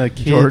therapy. taking the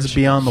kids George.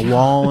 beyond the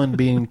wall and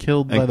being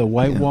killed by the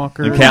White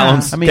Walker. And Yeah.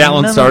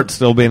 Catelyn none starts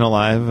still being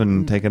alive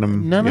and taking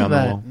him None of beyond the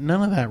wall. that.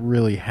 None of that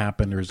really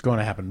happened or is going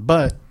to happen.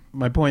 But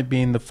my point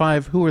being,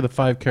 who are the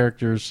 5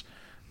 characters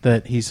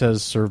that he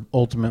says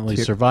ultimately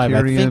survive?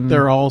 I think Tyrion,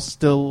 they're all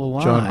still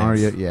alive. John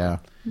Arya, yeah.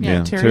 Yeah, Yeah,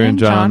 Tyrion, Tyrion,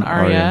 John, Jon,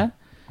 Arya.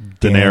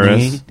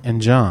 Daenerys. Dany,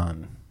 and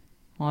John.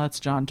 Well, that's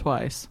John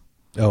twice.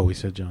 Oh, we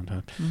said John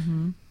Todd.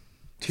 Mm-hmm.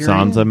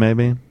 Sansa,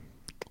 maybe.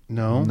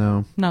 No.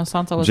 No, No,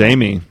 Sansa was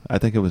Jamie. I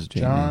think it was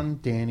Jamie. John,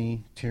 Dany,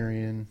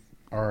 Tyrion,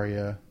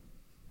 Arya.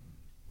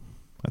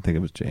 I think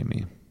it was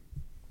Jamie.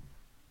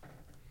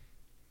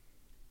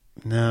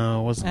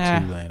 No, it wasn't Eh.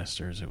 2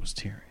 Lannisters. It was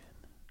Tyrion.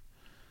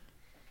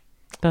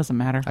 Doesn't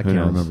matter. I Who can't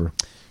knows? remember.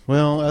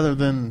 Well, other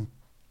than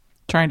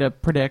Trying to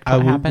predict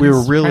what happens. we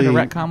were really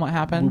trying to retcon what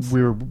happens.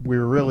 We were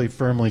really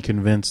firmly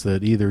convinced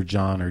that either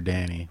John or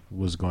Dany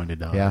was going to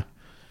die. Yeah.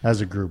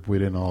 As a group, we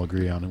didn't all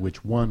agree on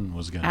which one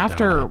was going to die.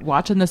 After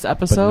watching this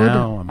episode,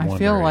 now I'm I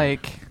feel wondering.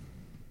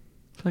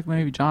 like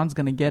maybe John's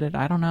going to get it.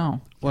 I don't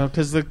know. Well,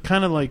 because they're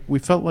kind of like we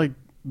felt like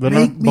they're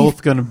Make not me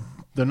both going to.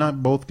 They're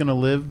not both going to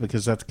live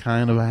because that's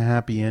kind of a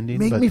happy ending.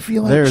 Make but me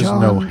feel like there's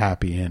John no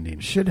happy ending.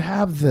 should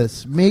have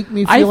this. Make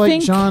me I feel like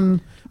think-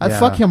 John. I Yeah.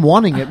 fuck him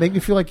wanting it. Make me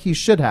feel like he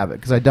should have it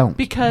because I don't.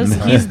 Because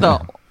he's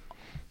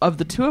of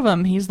the two of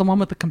them, he's the one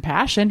with the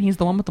compassion. He's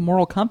the one with the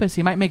moral compass.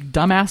 He might make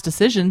dumbass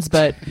decisions,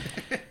 but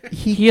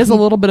he is a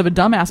little bit of a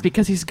dumbass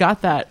because he's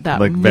got that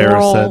Like Varys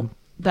moral, said.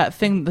 that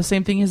thing, the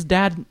same thing his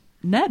dad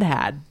Ned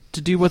had,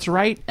 to do what's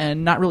right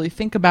and not really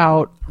think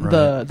about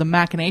the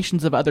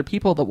machinations of other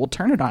people that will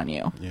turn it on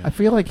you. Yeah. I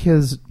feel like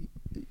his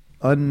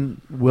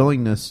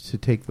unwillingness to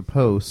take the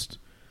post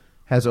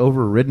has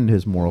overridden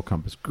his moral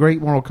compass.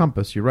 Great moral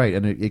compass, you're right,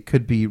 and it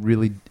could be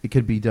really. It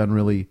could be done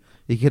really.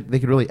 They could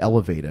really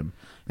elevate him,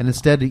 and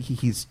instead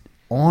he's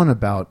on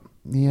about.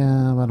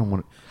 Yeah, I don't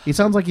want. He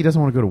sounds like he doesn't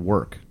want to go to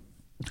work.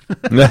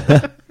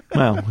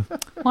 Well,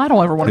 Well, I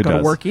don't ever want Who to go to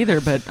does? work either,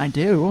 but I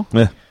do.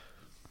 eh.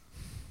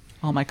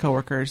 All my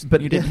coworkers,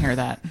 But- you didn't hear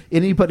that.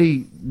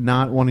 Anybody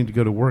not wanting to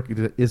go to work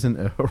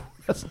isn't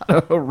that's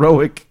not a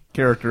heroic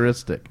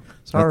characteristic.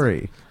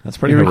 Sorry, that's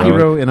pretty You're a heroic.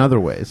 hero in other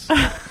ways.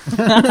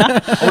 We're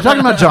talking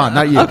about John,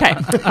 not you. Okay,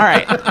 all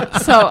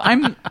right. So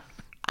I'm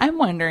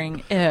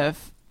wondering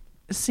if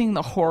seeing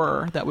the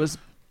horror that was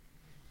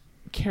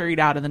carried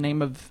out in the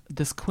name of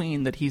this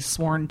queen that he's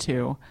sworn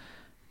to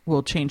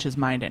will change his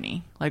mind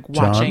any. Like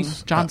watching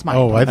John's mind.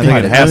 Oh, I think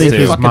think, it has to.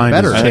 his Fucking mind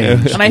better. has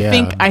changed. and I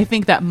Yeah.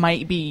 think that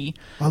might be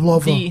I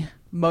love the him.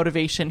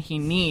 motivation he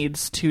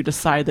needs to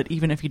decide that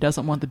even if he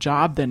doesn't want the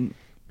job, then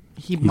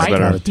he's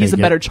better a to take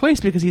better it. choice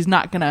because he's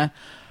not going to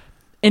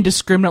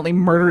indiscriminately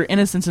murder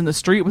innocents in the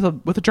street with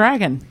a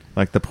dragon.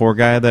 Like the poor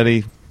guy that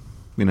he,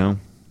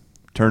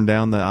 turned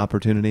down the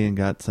opportunity and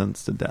got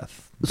sentenced to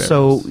death.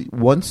 So Varys.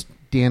 once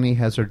Dany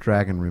has her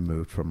dragon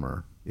removed from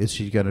her, is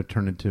she going to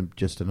turn into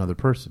just another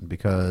person?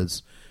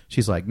 Because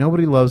she's like,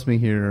 nobody loves me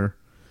here,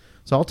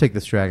 so I'll take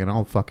this dragon,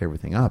 I'll fuck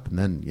everything up, and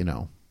then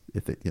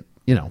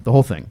the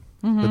whole thing,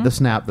 the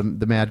snap, the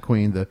Mad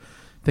Queen, the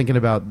thinking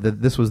about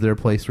that this was their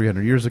place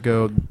 300 years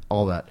ago,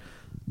 all that.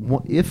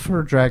 If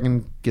her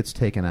dragon gets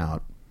taken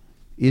out,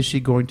 is she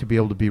going to be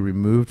able to be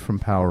removed from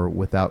power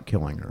without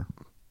killing her?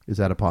 Is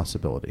that a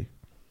possibility?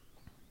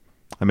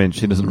 I mean,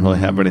 she doesn't really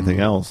have anything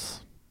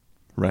else,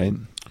 right?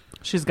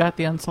 She's got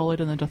the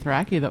Unsullied and the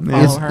Dothraki that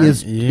follow her.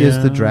 Is the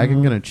Yeah.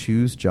 dragon going to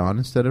choose John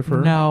instead of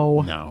her?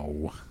 No.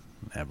 No,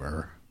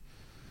 never.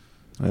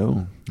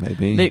 Oh,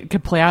 maybe. They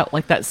could play out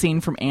like that scene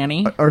from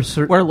Annie Are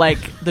cer- where like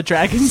the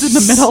dragon's in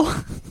the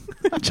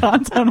middle,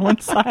 John's on one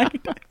side,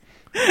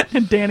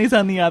 and Danny's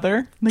on the other.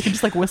 And they can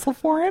just like whistle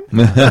for him.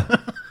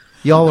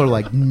 Y'all are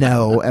like,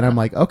 no. And I'm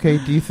like, okay,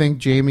 do you think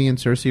Jamie and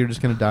Cersei are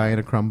just going to die in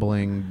a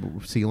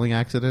crumbling ceiling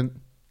accident?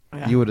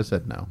 Yeah. You would have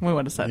said no. We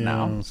would have said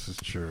Yeah, no. this is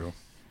true.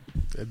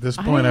 At this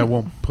point, I I-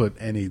 won't put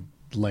any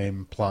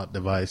lame plot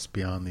device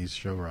beyond these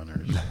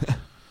showrunners.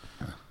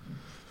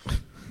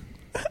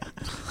 I'm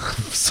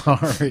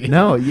sorry.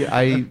 No,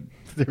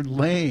 They're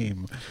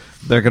lame.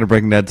 They're going to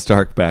bring Ned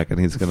Stark back, and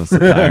he's going to sit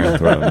the Iron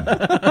Throne.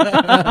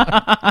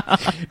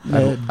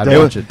 I'd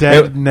watch it.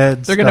 Dead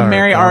Ned They're going to Stark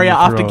marry on Arya the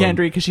off to throne. Gendry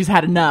because she's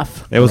had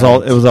enough. It was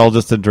all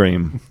just a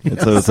dream.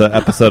 It was an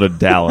episode of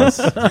Dallas.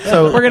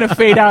 So We're going to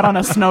fade out on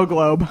a snow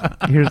globe.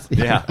 here's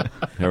Yeah.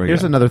 There we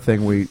here's go. another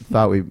thing we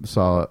thought we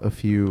saw a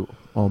few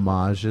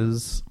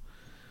homages,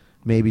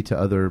 maybe to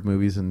other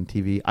movies and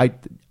TV.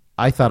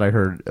 I thought I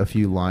heard a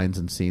few lines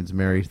and scenes.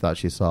 Mary thought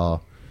she saw,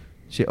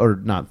 or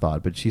not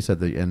thought, but she said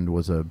the end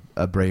was a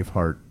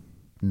Braveheart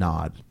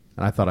nod,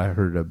 and I thought I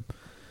heard a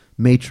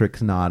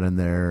Matrix nod in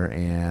there.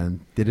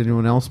 And did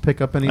anyone else pick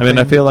up anything? I mean,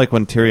 I feel like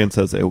when Tyrion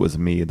says it was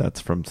me, that's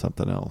from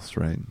something else,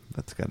 right?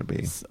 That's got to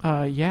be.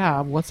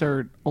 Yeah, what's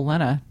her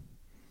Olenna?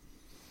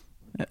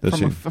 Does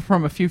she?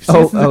 From a few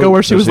seasons ago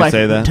where she Does was she like,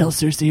 say that? tell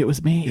Cersei it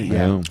was me.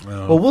 Yeah.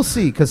 Oh. Well, we'll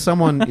see, because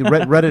someone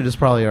Reddit is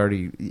probably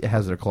already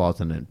has their claws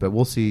in it, but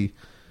we'll see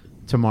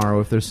tomorrow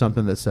if there's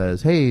something that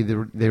says, hey,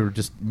 they were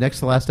just next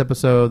to last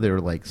episode, they were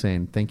like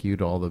saying thank you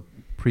to all the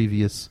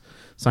previous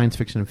science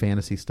fiction and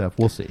fantasy stuff.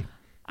 We'll see.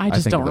 I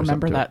just think don't there's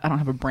remember something to that. I don't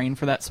have a brain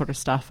for that sort of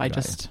stuff. I Got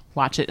just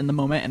watch it in the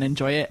moment and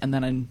enjoy it, and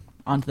then I'm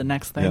on to the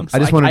next thing. Yep. So I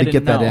just wanted to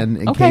didn't get that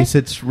know. in Okay. case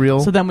it's real.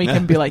 So then we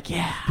can be like,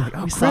 yeah,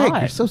 oh, we saw Craig, it.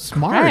 you're so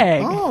smart.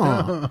 Craig.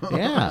 Oh,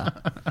 yeah.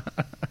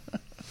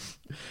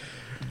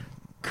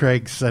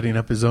 Craig setting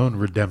up his own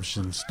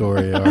redemption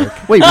story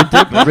arc. Wait,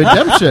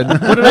 redemption?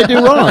 What did I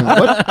do wrong?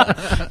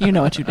 What? You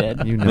know what you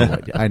did. You know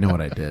what? I know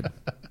what I did.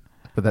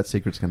 But that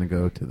secret's going to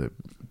go to the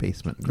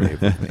basement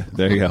grave with me.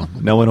 There you go.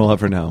 No one will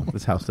ever know.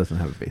 This house doesn't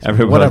have a basement.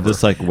 Everyone Whatever.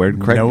 just like, where'd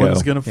Craig no go?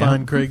 one's going to Yeah.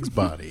 find Craig's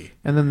body.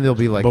 And then they'll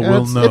be like, But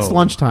we'll it's know.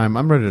 lunchtime.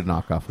 I'm ready to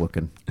knock off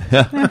looking.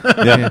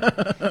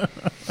 Yeah.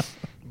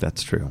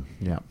 That's true.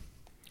 Yeah.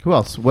 Who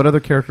else? What other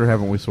character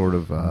haven't we sort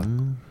of...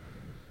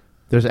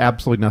 there's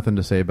absolutely nothing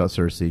to say about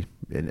Cersei,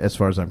 as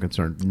far as I'm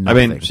concerned. Nothing.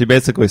 I mean, she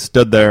basically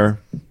stood there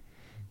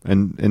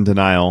in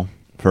denial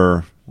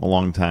for a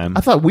long time.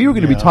 I thought we were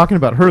going to be Yeah. talking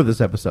about her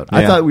this episode.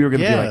 I Yeah. thought we were going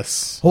to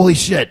Yes. be like, holy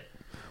shit.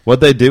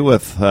 What'd they do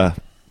with her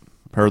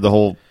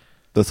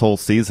this whole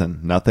season?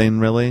 Nothing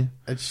really.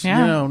 It's,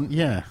 Yeah.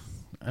 yeah.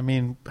 I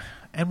mean,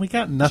 and we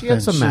got nothing.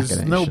 had some She's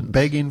no machinations.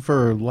 begging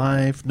for her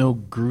life, no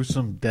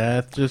gruesome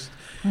death, just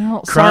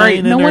Well, crying sorry,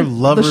 in no her one,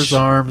 lover's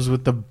arms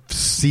with the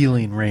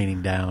ceiling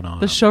raining down on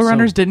The them.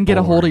 showrunners So didn't get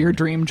a hold of boring. your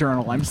dream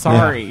journal. I'm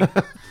sorry.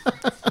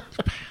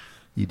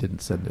 You didn't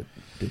send it,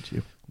 did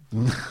you?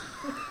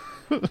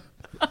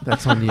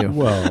 That's on you.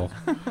 Well,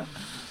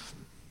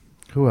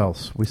 Who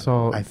else? We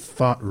saw... I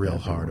thought real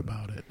hard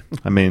about it.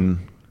 I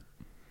mean,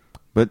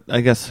 but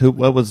I guess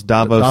what was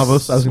Davos?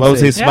 Davos, I was gonna What was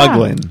say- he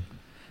smuggling?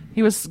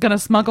 He was going to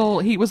smuggle.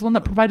 He was the one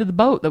that provided the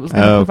boat that was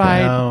going to Okay.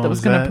 provide Oh, that was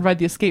is going to that- provide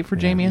the escape for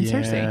Jamie and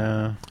Cersei.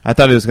 Yeah, I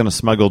thought he was going to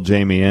smuggle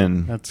Jamie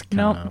in that's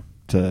Nope. kind of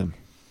to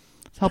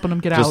It's helping him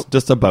get out.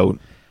 just a boat.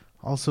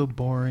 also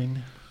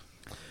boring.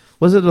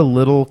 Was it a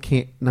little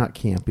not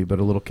campy, but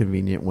a little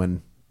convenient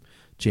when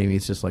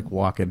Jamie's just like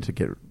walking to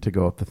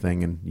go up the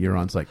thing, and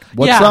Euron's like,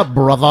 "What's Yeah. up,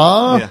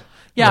 brother?"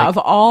 Yeah, like- of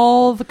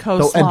all the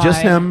coastline, And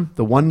just him,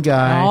 the one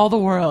guy, all the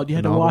world, you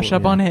had and to all wash the-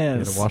 up on You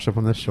his. had to wash up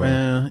on this shore.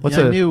 I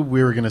knew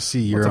we were going to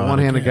see What's Euron a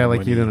one-handed again guy like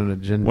when you he- doing in a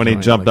gin When he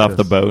joint jumped like off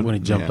the this? boat. when he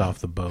jumped Yeah. off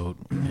the boat.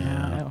 Yeah.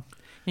 No.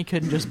 He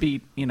couldn't just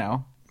be,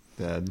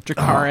 Dead.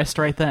 Dracarys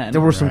right then.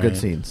 There were some good Right.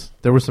 scenes.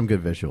 There were some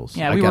good visuals.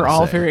 Yeah, I we were gotta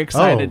all say. very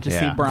excited Oh, to see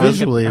yeah. Bronn.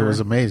 Visually, get- it was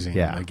amazing.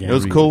 Yeah. Again, It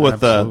was cool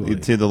with absolutely.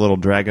 you'd see the little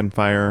dragon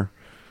fire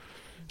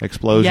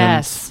explosions.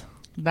 Yes,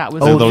 that was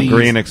The little these-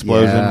 green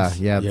explosions.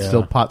 Yeah, Yeah.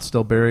 still pots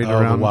still buried the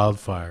around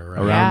wildfire. Right?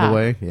 around Yeah. the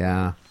way.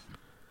 Yeah,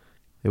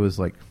 it was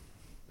like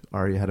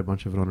Arya had a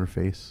bunch of it on her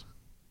face.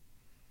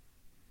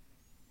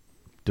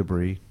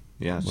 Debris.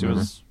 Yeah, she Whatever.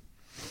 was.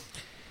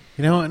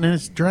 And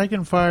its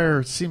dragon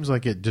fire seems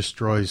like it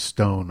destroys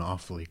stone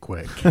awfully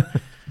quick.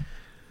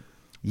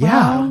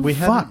 Yeah, we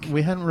fuck.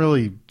 hadn't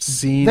really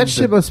seen That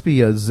shit must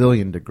be a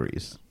zillion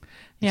degrees.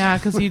 yeah,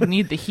 because you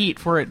need the heat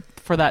for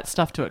that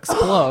stuff to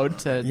explode.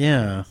 To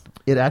Yeah,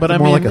 It acted but I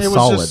more mean, like a it was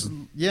solid. just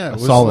a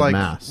was solid like,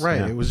 mass, right?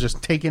 yeah. It was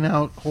just taking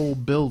out whole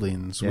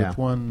buildings Yeah. with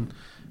one.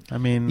 I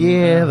mean,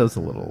 Yeah, that was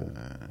a little.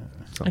 and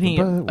something, he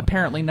but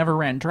apparently never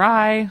ran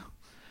dry.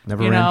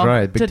 never ran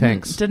dry. Big didn't,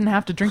 tanks. Didn't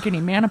have to drink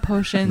any mana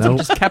potions Nope. and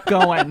just kept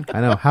going.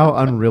 I know how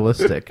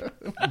unrealistic.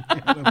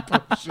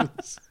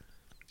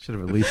 Should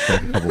have at least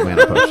taken a couple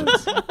mana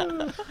potions.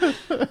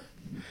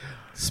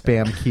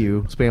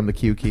 Spam the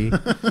Q key.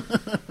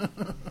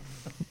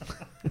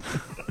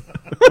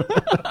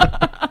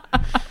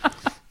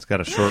 It's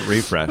got a short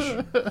refresh.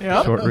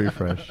 Yep. Short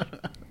refresh.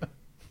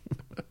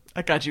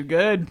 That got you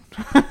good.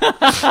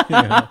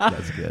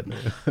 That's good.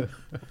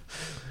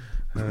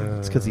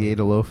 It's because he ate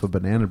a loaf of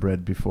banana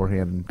bread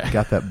beforehand and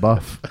got that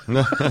buff.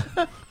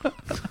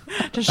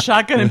 Just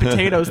shotgun and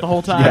potatoes the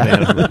whole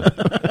time.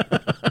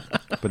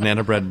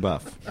 Banana bread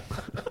buff.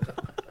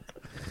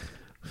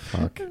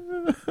 Fuck.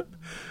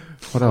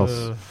 What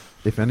else,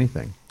 if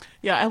anything?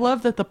 Yeah, I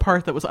love that the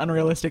part that was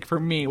unrealistic for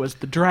me was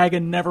the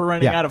dragon never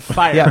running out of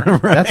fire. Yeah,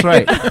 that's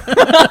right.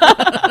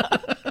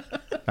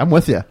 I'm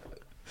with you.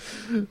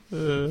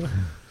 who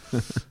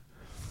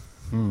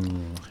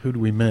do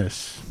we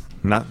miss?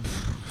 Not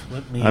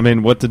I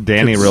mean, what did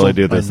Danny really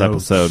do this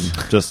episode?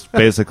 Just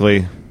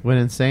basically, Went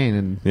insane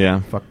and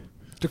yeah. fuck.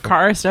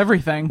 Dracarys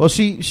everything. Well,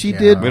 she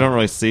did. We don't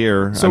really see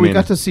her. So I we mean,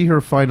 got to see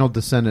her final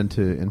descent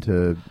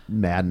into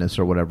madness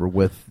or whatever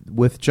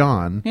with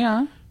John.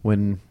 yeah.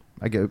 When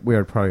we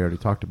had probably already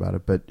talked about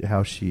it, but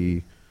how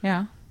she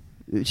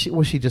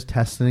was she just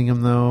testing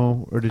him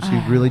though, or did she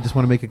really just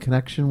want to make a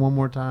connection one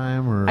more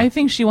time? Or I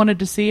think she wanted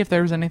to see if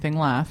there was anything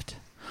left.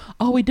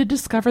 Oh, we did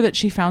discover that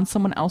she found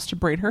someone else to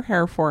braid her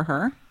hair for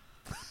her.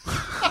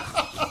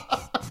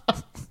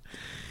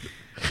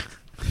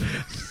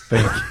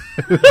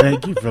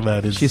 Thank you for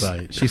that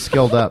insight. she's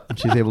skilled up and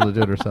she's able to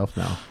do it herself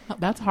now.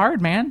 That's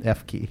hard, man.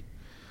 F key.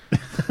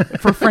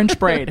 For French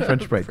braid.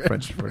 French braid.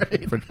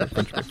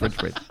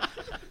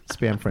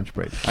 Spam French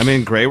braid. I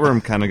mean, Grey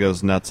Worm kind of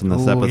goes nuts in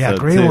this episode yeah,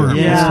 Grey too. Worm.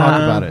 Yeah. Let's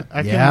talk about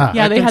it.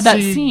 Yeah, they can had that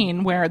see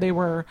scene where they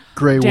were.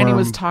 Grey Danny Worm.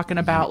 was talking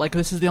about like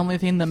this is the only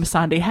thing that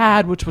Missandei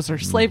had, which was her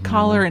slave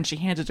collar, and she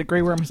hands it to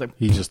Grey Worm. He's like,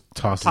 He just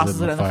tosses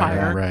it in the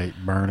fire. Right,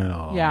 burn it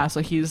all. yeah. So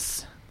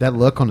he's That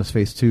look on his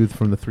face too,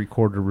 from the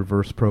 3/4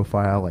 reverse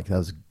profile, like that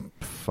was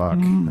fuck.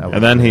 That was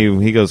And then great.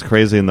 he goes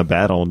crazy in the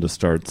battle and just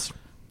starts.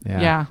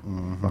 yeah.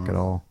 Fuck it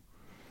all.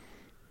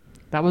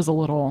 That was a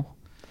little.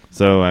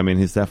 So I mean,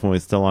 he's definitely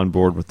still on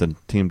board with the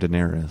Team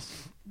Daenerys.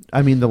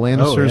 I mean, the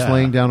Lannisters yeah.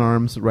 laying down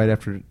arms right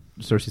after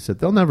Cersei said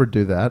they'll never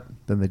do that.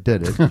 Then they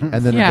did it, and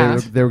then Yeah.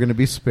 they were going to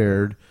be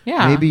spared.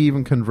 Yeah. Maybe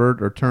even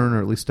convert or turn or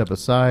at least step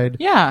aside.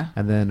 Yeah.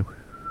 And then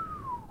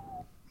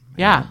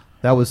Yeah.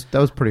 that was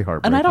pretty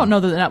heartbreaking. And I don't know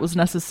that was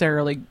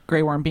necessarily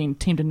Grey Worm being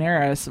Team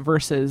Daenerys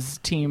versus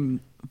Team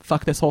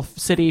fuck this whole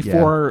city Yeah.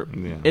 for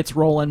Yeah. its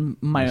role in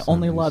my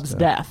only Missandei's love's stuff.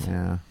 death.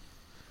 Yeah.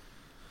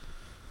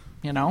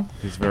 You know?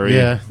 He's very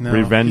no,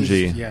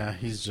 revengey.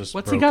 He's just.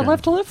 What's he got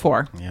left to live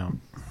for? Yeah.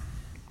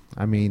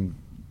 I mean,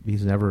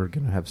 he's never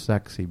going to have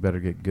sex. He better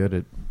get good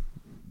at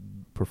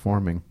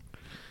performing.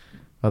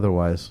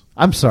 Otherwise,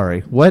 I'm sorry.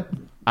 What?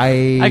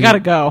 I gotta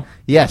go.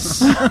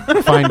 Yes.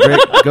 Go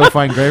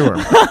find Grey Worm.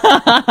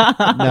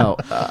 No.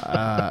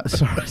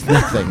 Sorry.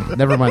 Nothing.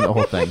 Never mind the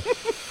whole thing.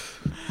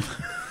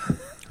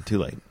 Too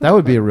late. That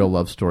would be a real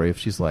love story if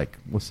she's like,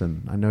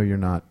 listen, I know you're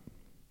not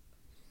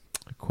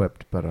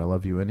equipped, but I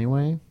love you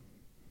anyway.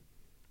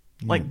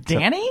 Like Yeah,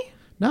 Danny?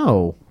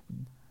 No.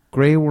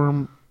 Grey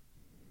Worm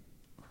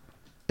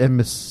and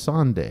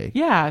Missandei.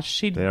 Yeah,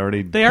 They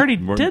already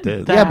did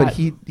did. that. Yeah, but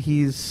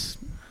he's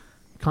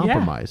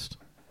compromised.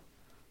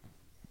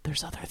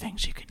 There's other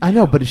things you can do. I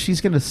know, but if she's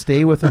going to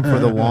stay with him for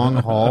the long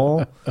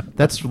haul,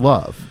 that's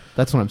love.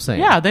 That's what I'm saying.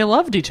 Yeah, they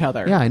loved each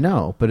other. Yeah, I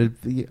know, but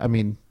it'd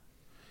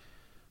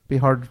be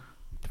hard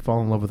to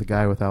fall in love with a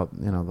guy without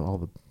all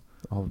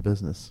the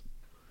business.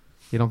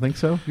 You don't think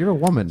so? You're a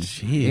woman.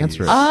 Jeez.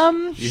 Answer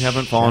it. You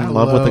haven't fallen in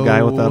love with a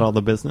guy without all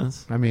the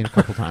business? I mean, a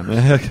couple times.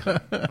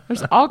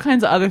 There's all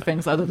kinds of other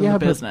things other than the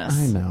but- business.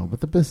 I know, but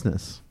the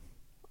business.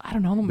 I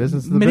don't know.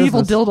 Business is the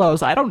Medieval business.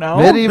 dildos. I don't know.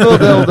 Medieval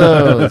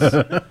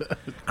dildos.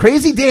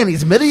 Crazy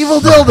Danny's medieval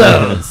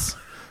dildos.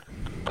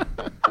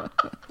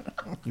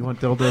 You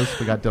want dildos?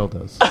 We got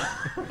dildos.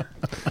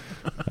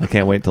 I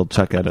can't wait till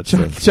Chuck edits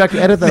this. Chuck,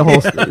 edit that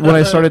whole. When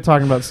I started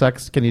talking about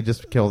sex, can you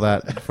just kill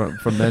that from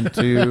then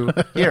to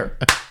here?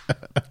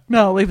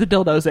 No, leave the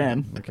dildos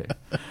in. Okay.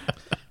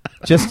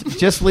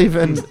 Just leave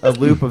in a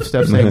loop of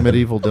Steph saying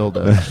medieval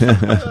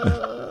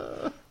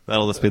dildos.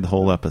 That'll just be the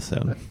whole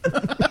episode.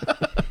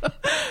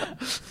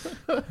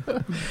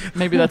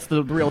 Maybe that's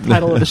the real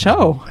title of the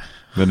show.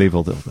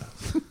 Medieval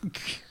dildos.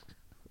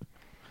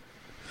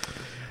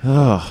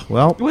 Oh,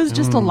 Well, It was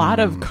just a lot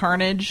of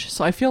carnage,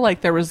 so I feel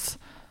like there was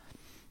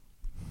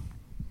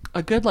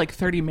a good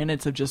 30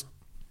 minutes of just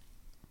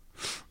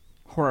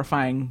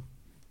horrifying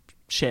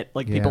shit,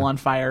 like Yeah. people on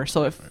fire.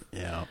 So if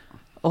Yeah.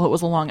 it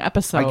was a long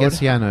episode, I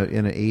guess in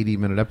an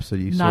 80-minute episode,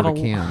 you Not sort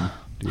of a- can.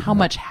 Do how that.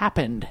 much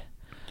happened?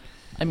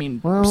 I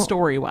mean, Well,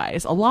 story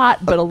wise, a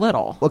lot, but a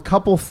little.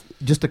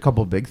 Just a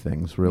couple big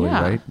things, really,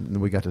 Yeah. right? And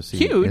we got to see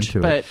Huge,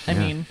 into but it. I Yeah.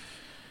 mean,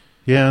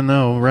 Yeah,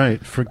 no, right.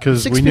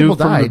 Because 6 we knew people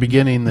from the died.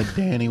 beginning that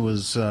Danny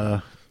was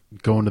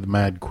going to the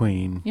Mad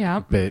Queen Yeah.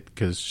 bit.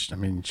 Because, I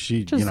mean,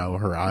 she, Just-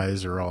 her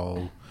eyes are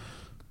all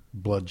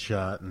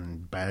bloodshot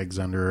and bags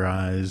under her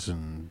eyes.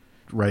 And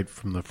right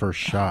from the first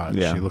shot,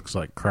 Yeah. she looks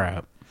like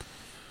crap.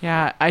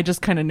 yeah, I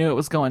just kind of knew it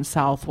was going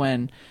south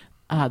when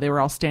they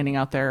were all standing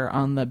out there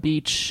on the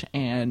beach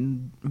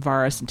and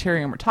Varys and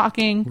Tyrion were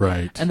talking.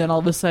 Right. And then all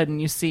of a sudden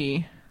you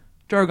see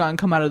Drogon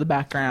come out of the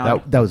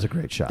background. That was a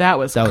great shot. That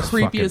was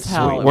creepy fucking as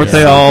hell. sweet. It weren't was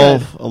they so all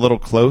good. a little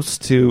close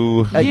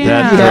to Yeah.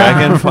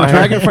 that Dragonfire?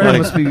 Dragonfire Like,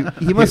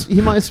 must be.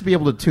 He must be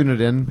able to tune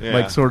it in, Yeah.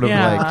 like sort of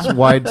Yeah. like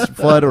wide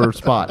flood or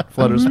spot,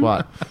 or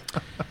spot.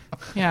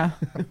 Yeah.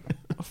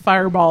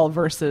 Fireball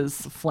versus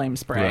flame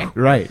spray.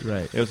 Right.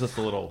 It was just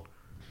a little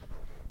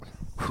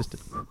Just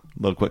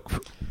quick.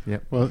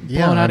 yep. Well,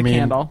 yeah, Blowing out I a mean,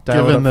 candle. Dial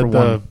it given up that for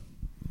the one.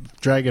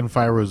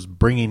 Dragonfire was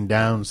bringing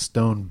down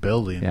stone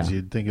buildings, Yeah.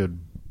 you'd think it would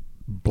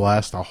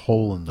blast a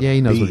hole in the Yeah,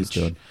 he knows what he's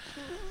beach.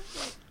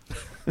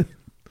 doing.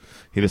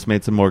 He just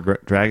made some more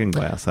dragon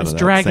glass out It's of that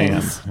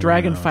dragons. sand.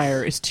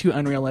 Dragonfire is too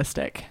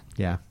unrealistic.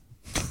 Yeah.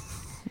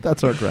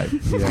 That's our gripe.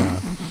 Yeah,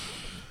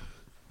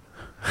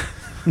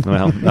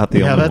 Well, not the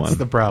yeah, only that's one.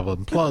 the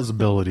problem.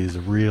 Plausibility is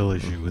a real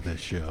issue with this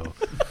show.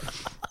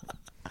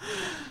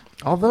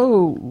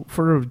 Although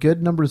for a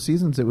good number of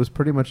seasons, it was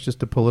pretty much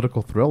just a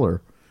political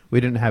thriller. We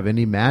didn't have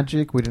any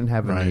magic. We didn't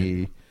have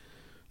any,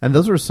 and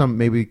those were some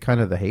maybe kind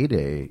of the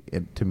heyday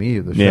to me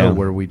of the show, Yeah.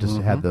 where we just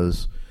had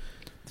those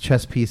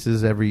chess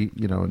pieces every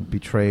and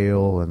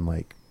betrayal and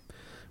like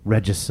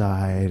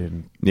regicide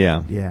and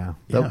Yeah. yeah,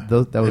 Yeah,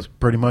 that was it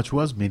pretty much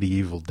was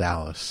medieval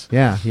Dallas.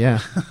 yeah.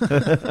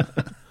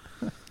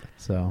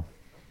 So,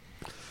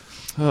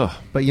 Oh,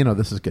 but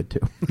this is good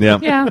too. yeah.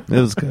 Yeah. It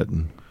was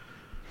good.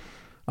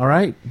 All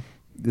right,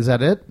 is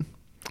that it?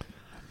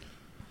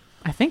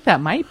 I think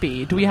that might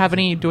be. Do we have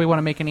any? Do we want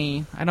to make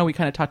any? I know we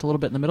kind of talked a little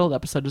bit in the middle of the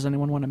episode. Does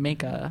anyone want to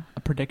make a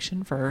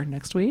prediction for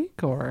next week?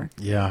 Or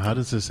Yeah, how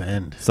does this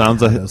end?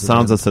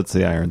 Sansa sits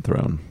the Iron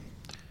Throne.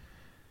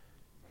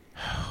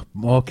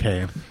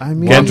 Okay, I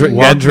mean, Gendry-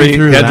 walk me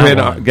through that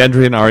one.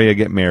 Gendry and Arya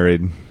get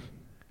married.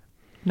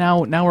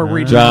 now we're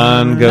reading.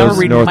 John now goes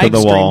we're reading north of Mike's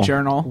the Dream wall.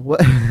 Journal.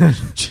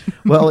 what?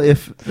 Well,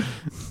 if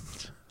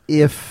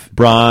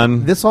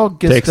Bronn this all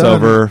gets takes done,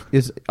 over.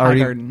 is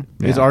Arya Highgarden.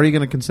 is Yeah. Arya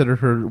going to consider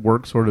her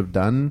work sort of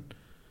done,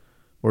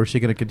 or is she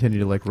going to continue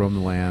to like roam the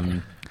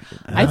land?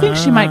 I think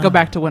she might go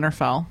back to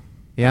Winterfell.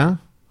 Yeah,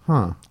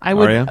 huh? I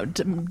would Arya?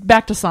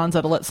 back to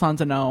Sansa to let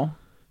Sansa know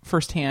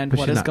firsthand But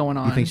what she's is not- going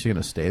on. You think she's going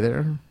to stay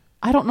there?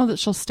 I don't know that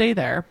she'll stay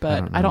there,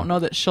 but I don't know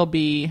that she'll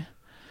be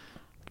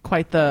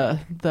quite the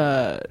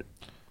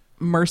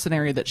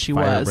mercenary that she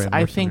was. Firebrand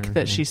I think mercenary,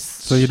 that yeah. she's.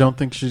 so you don't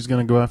think she's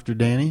going to go after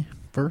Dany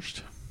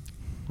first?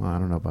 Well, I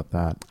don't know about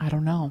that. I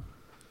don't know.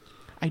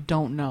 I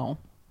don't know.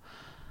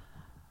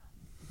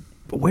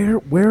 But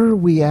where are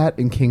we at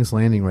in King's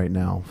Landing right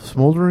now?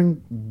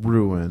 Smoldering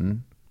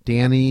ruin.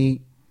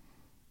 Dany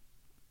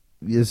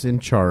is in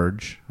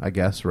charge, I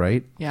guess,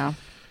 right? Yeah.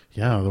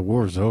 Yeah, the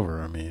war's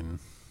over. I mean,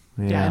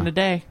 Yeah. In a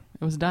day,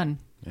 it was done.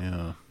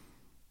 yeah.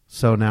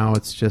 So now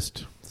it's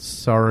just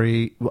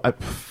sorry. Well,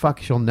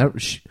 fuck. She'll never.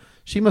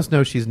 She must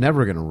know she's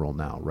never going to rule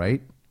now,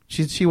 right?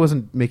 She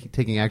wasn't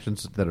taking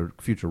actions that a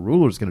future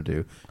ruler is going to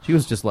do. She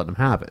was just letting him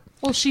have it.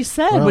 Well, she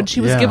said Well, when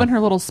she was yeah. giving her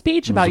little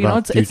speech It was about,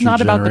 about it's future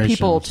not about the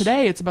people generations.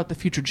 today, it's about the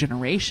future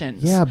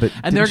generations. Yeah, but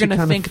and they're didn't she going to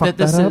kinda think fuck that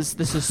this that up? is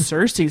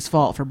Cersei's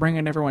fault for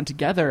bringing everyone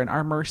together, and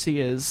our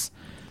mercy is,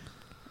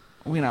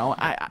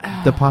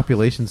 The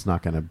population's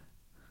not going to.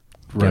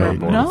 Right.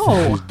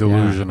 No. She's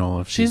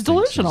delusional. If she She's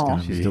thinks delusional.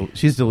 gonna be.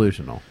 She's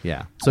delusional.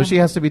 Yeah. So she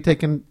has to be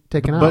taken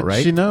out, But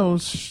right? she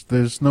knows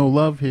there's no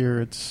love here.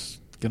 It's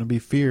going to be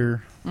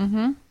fear.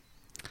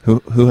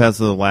 Who has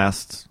the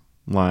last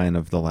line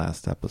of the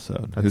last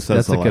episode? Who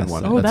says That's the a good last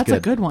one. line? Oh, That's that's a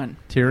good. good one.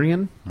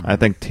 Tyrion. I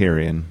think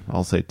Tyrion.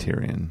 I'll say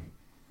Tyrion.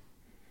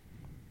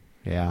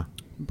 Yeah.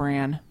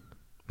 Bran.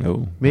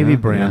 Oh, Maybe yeah,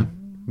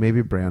 Bran.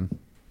 Maybe Bran.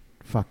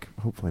 Fuck.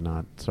 Hopefully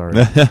not. Sorry.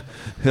 yeah.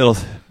 It'll.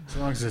 As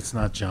long as it's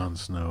not Jon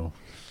Snow.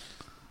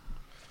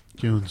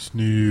 Jon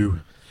Snow.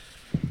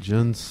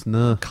 Jon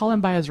Snow. Call him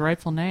by his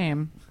rightful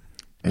name.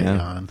 Yeah.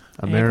 Aegon.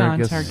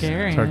 Amerigus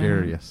Targaryen.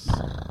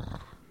 Targaryen.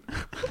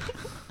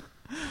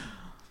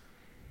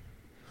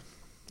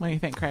 What do you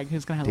think, Craig?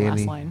 Who's going to have the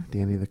last line?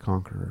 Danny the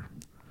Conqueror.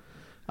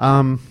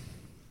 I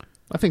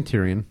think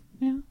Tyrion.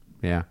 Yeah.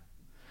 Yeah.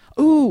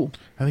 Ooh,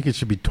 I think it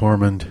should be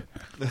Tormund.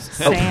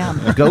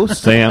 Sam.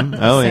 Ghost. Sam.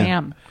 Oh yeah.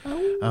 Sam.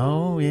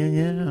 Oh,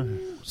 yeah.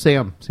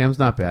 Sam. Sam's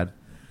not bad.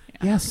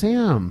 Yeah,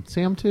 Sam.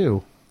 Sam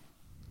too.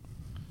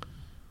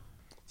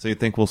 So you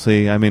think we'll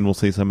see? I mean, we'll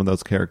see some of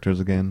those characters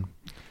again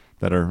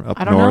that are up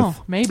I don't north.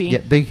 know. Maybe. Yeah,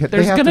 they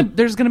there's have gonna to-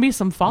 there's gonna be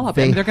some follow up.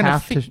 they They're gonna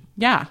have to-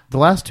 yeah. The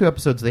last 2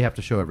 episodes, they have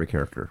to show every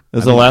character.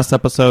 Is I the mean, last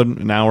episode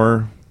an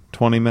hour,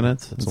 20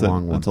 minutes? It's Is a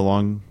long one. It's a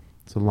long.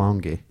 It's a long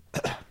game.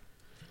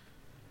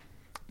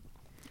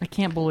 I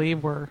can't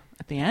believe we're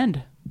at the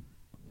end.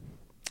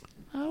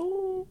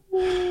 Oh.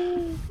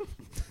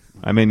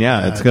 I mean,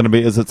 yeah, it's going to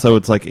be. Is it so?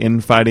 It's like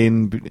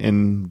infighting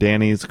in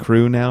Danny's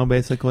crew now,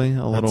 basically.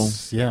 A little.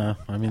 Yeah.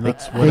 I mean,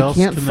 that's what They else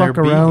can't can fuck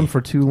there be? around for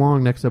too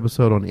long next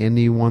episode on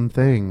any one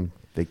thing.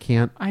 They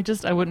can't. I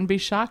wouldn't be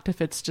shocked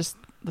if it's just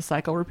the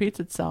cycle repeats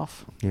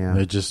itself. Yeah.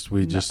 We just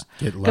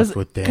get left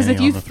with Danny Because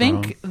if you on the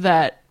think throne.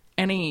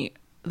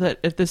 that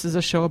if this is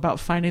a show about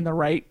finding the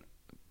right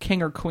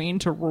king or queen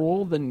to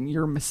rule, then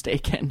you're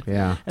mistaken.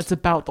 Yeah. It's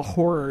about the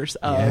horrors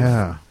of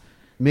Yeah.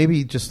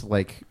 Maybe just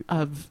like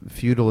of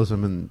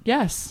feudalism in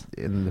yes,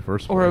 the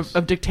first or place.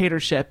 of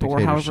dictatorship, or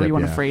however Dictatorship, you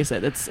want yeah. to phrase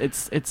it.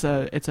 It's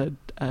a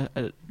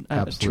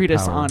Absolute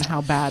treatise power. on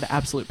how bad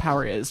absolute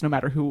power is, no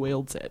matter who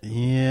wields it.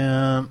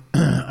 Yeah,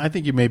 I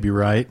think you may be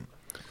right.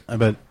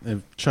 But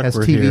if Chuck Has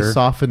were TV here,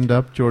 softened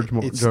up George R.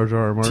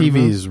 R. Martin?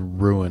 TV's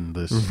ruined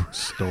this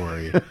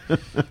story.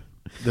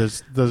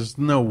 There's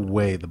no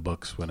way the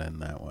books would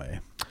end that way.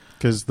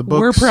 Because the books,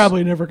 We're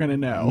probably never going to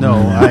know. no,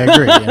 I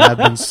agree, and I've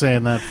been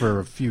saying that for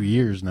a few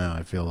years now.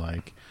 I feel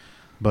like,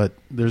 but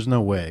there's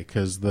no way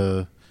because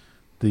the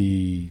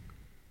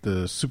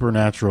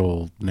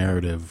supernatural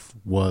narrative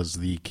was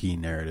the key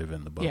narrative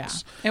in the books.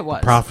 Yeah, it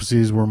was. The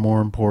prophecies were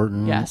more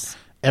important. Yes.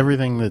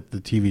 everything that the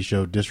TV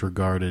show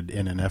disregarded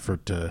in an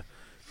effort to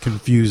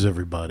confuse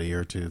everybody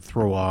or to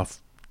throw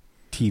off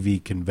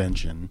TV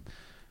convention,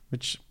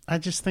 which I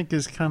just think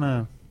is kind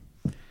of,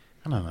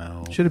 I don't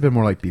know. Should have been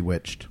more like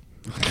Bewitched.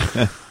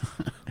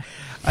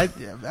 I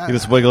You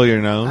just wiggle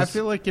your nose. I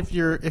feel like if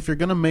you're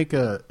gonna make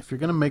a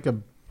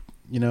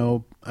you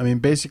know, I mean,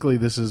 basically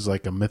this is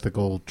like a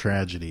mythical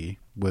tragedy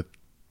with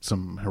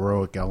some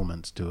heroic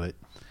elements to it.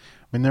 I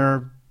mean, there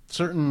are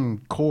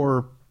certain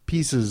core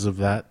pieces of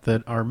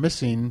that are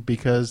missing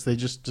because they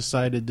just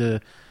decided to,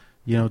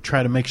 you know,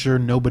 try to make sure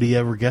nobody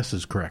ever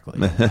guesses correctly.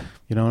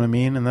 You know what I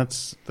mean? And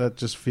that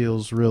just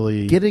feels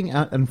really Getting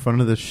out in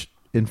front of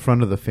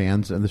the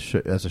fans and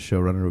as a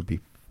showrunner would be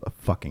a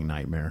fucking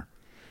nightmare.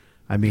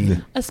 I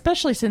mean,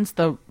 Especially since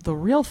the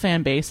real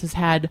fan base has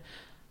had,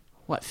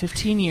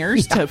 15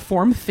 years to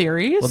form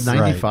theories? well,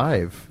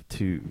 95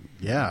 to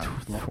yeah,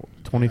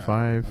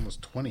 25.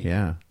 almost 20.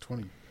 Yeah.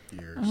 20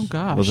 years. Oh,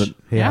 gosh. Was it?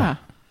 Yeah.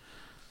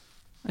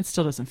 It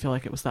still doesn't feel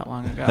like it was that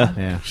long ago.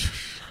 Yeah.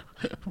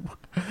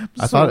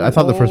 I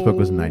thought the first book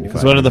was in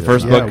 95. So when did the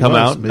first Yeah, book it come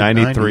was out?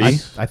 mid-90s. 93?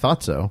 I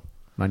thought so.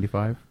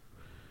 95.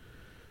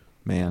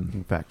 Man.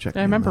 In fact, check.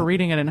 I remember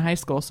reading it in high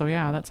school, so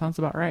yeah, that sounds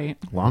about right.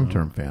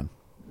 Long-term fan.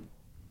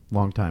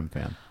 Long-time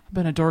fan. I've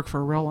been a dork for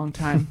a real long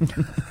time.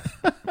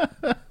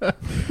 I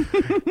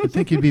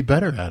think you'd be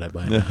better at it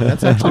by now.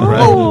 That's actually right.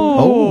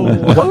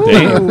 Oh.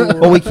 Damn.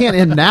 Well, we can't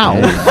end now.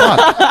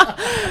 Fuck.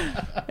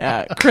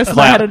 Yeah, Chris and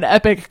I had an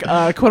epic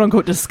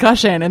quote-unquote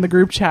discussion in the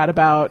group chat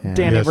about Yeah.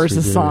 Danny Yes, we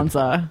versus did.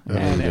 Sansa. Yes,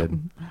 And we it-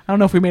 did. I don't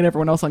know if we made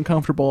everyone else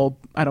uncomfortable.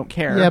 I don't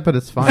care. Yeah, but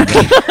it's fine.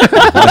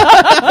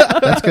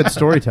 That's good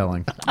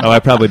storytelling. Oh, I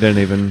probably didn't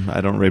even.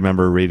 I don't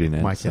remember reading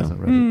it. Mike so. hasn't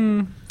read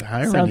it. The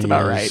irony Sounds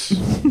about is,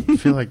 I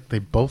feel like they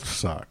both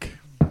suck.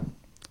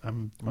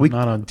 I'm We-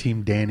 not on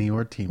Team Danny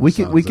or Team We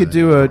could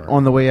do Sansa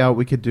on the way out.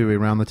 We could do a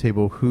round the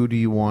table. Who do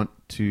you want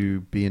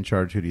to be in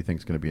charge? Who do you think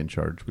is going to be in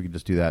charge? We could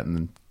just do that and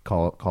then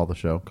call the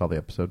show, call the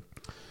episode.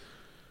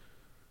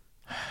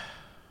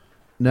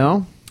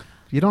 No,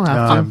 you don't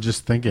have to. I'm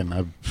just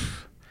thinking.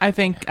 I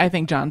think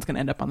John's going to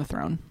end up on the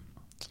throne.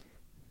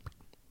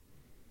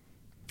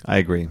 I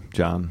agree,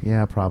 John.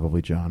 Yeah,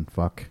 probably John.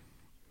 Fuck.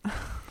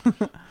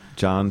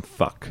 John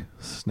fuck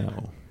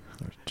Snow.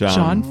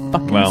 John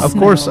fucking Well, Of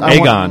course, Snow.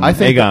 Aegon. I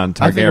think Aegon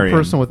I think a Targaryen.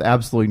 person with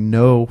absolutely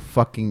no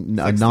fucking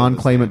a Fix it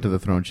non-claimant this to the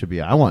throne should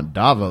be. I want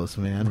Davos,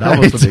 man. Right,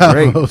 Davos would be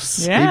great.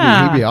 Davos.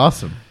 Yeah. He'd be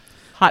awesome.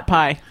 Hot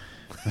pie.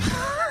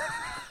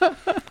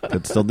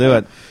 Could still do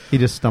it. He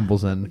just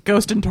stumbles in.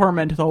 Ghost and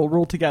Torment, they'll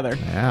rule together.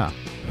 Yeah.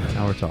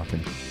 Now we're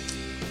talking.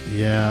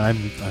 Yeah, I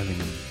think I'm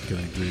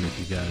going to agree with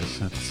you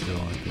guys. I think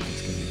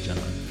it's going to be John.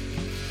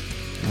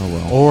 Oh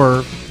well.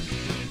 Or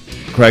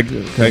Craig.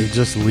 they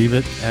just leave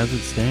it as it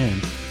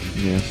stands.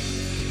 Yeah.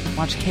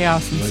 Watch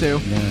chaos ensue.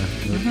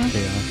 Let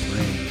chaos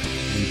reign.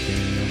 Leave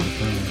Danny on the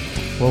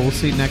throne. Well, we'll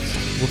see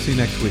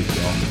next week,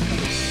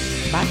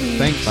 y'all. Bye.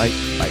 Thanks. Bye.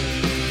 Bye.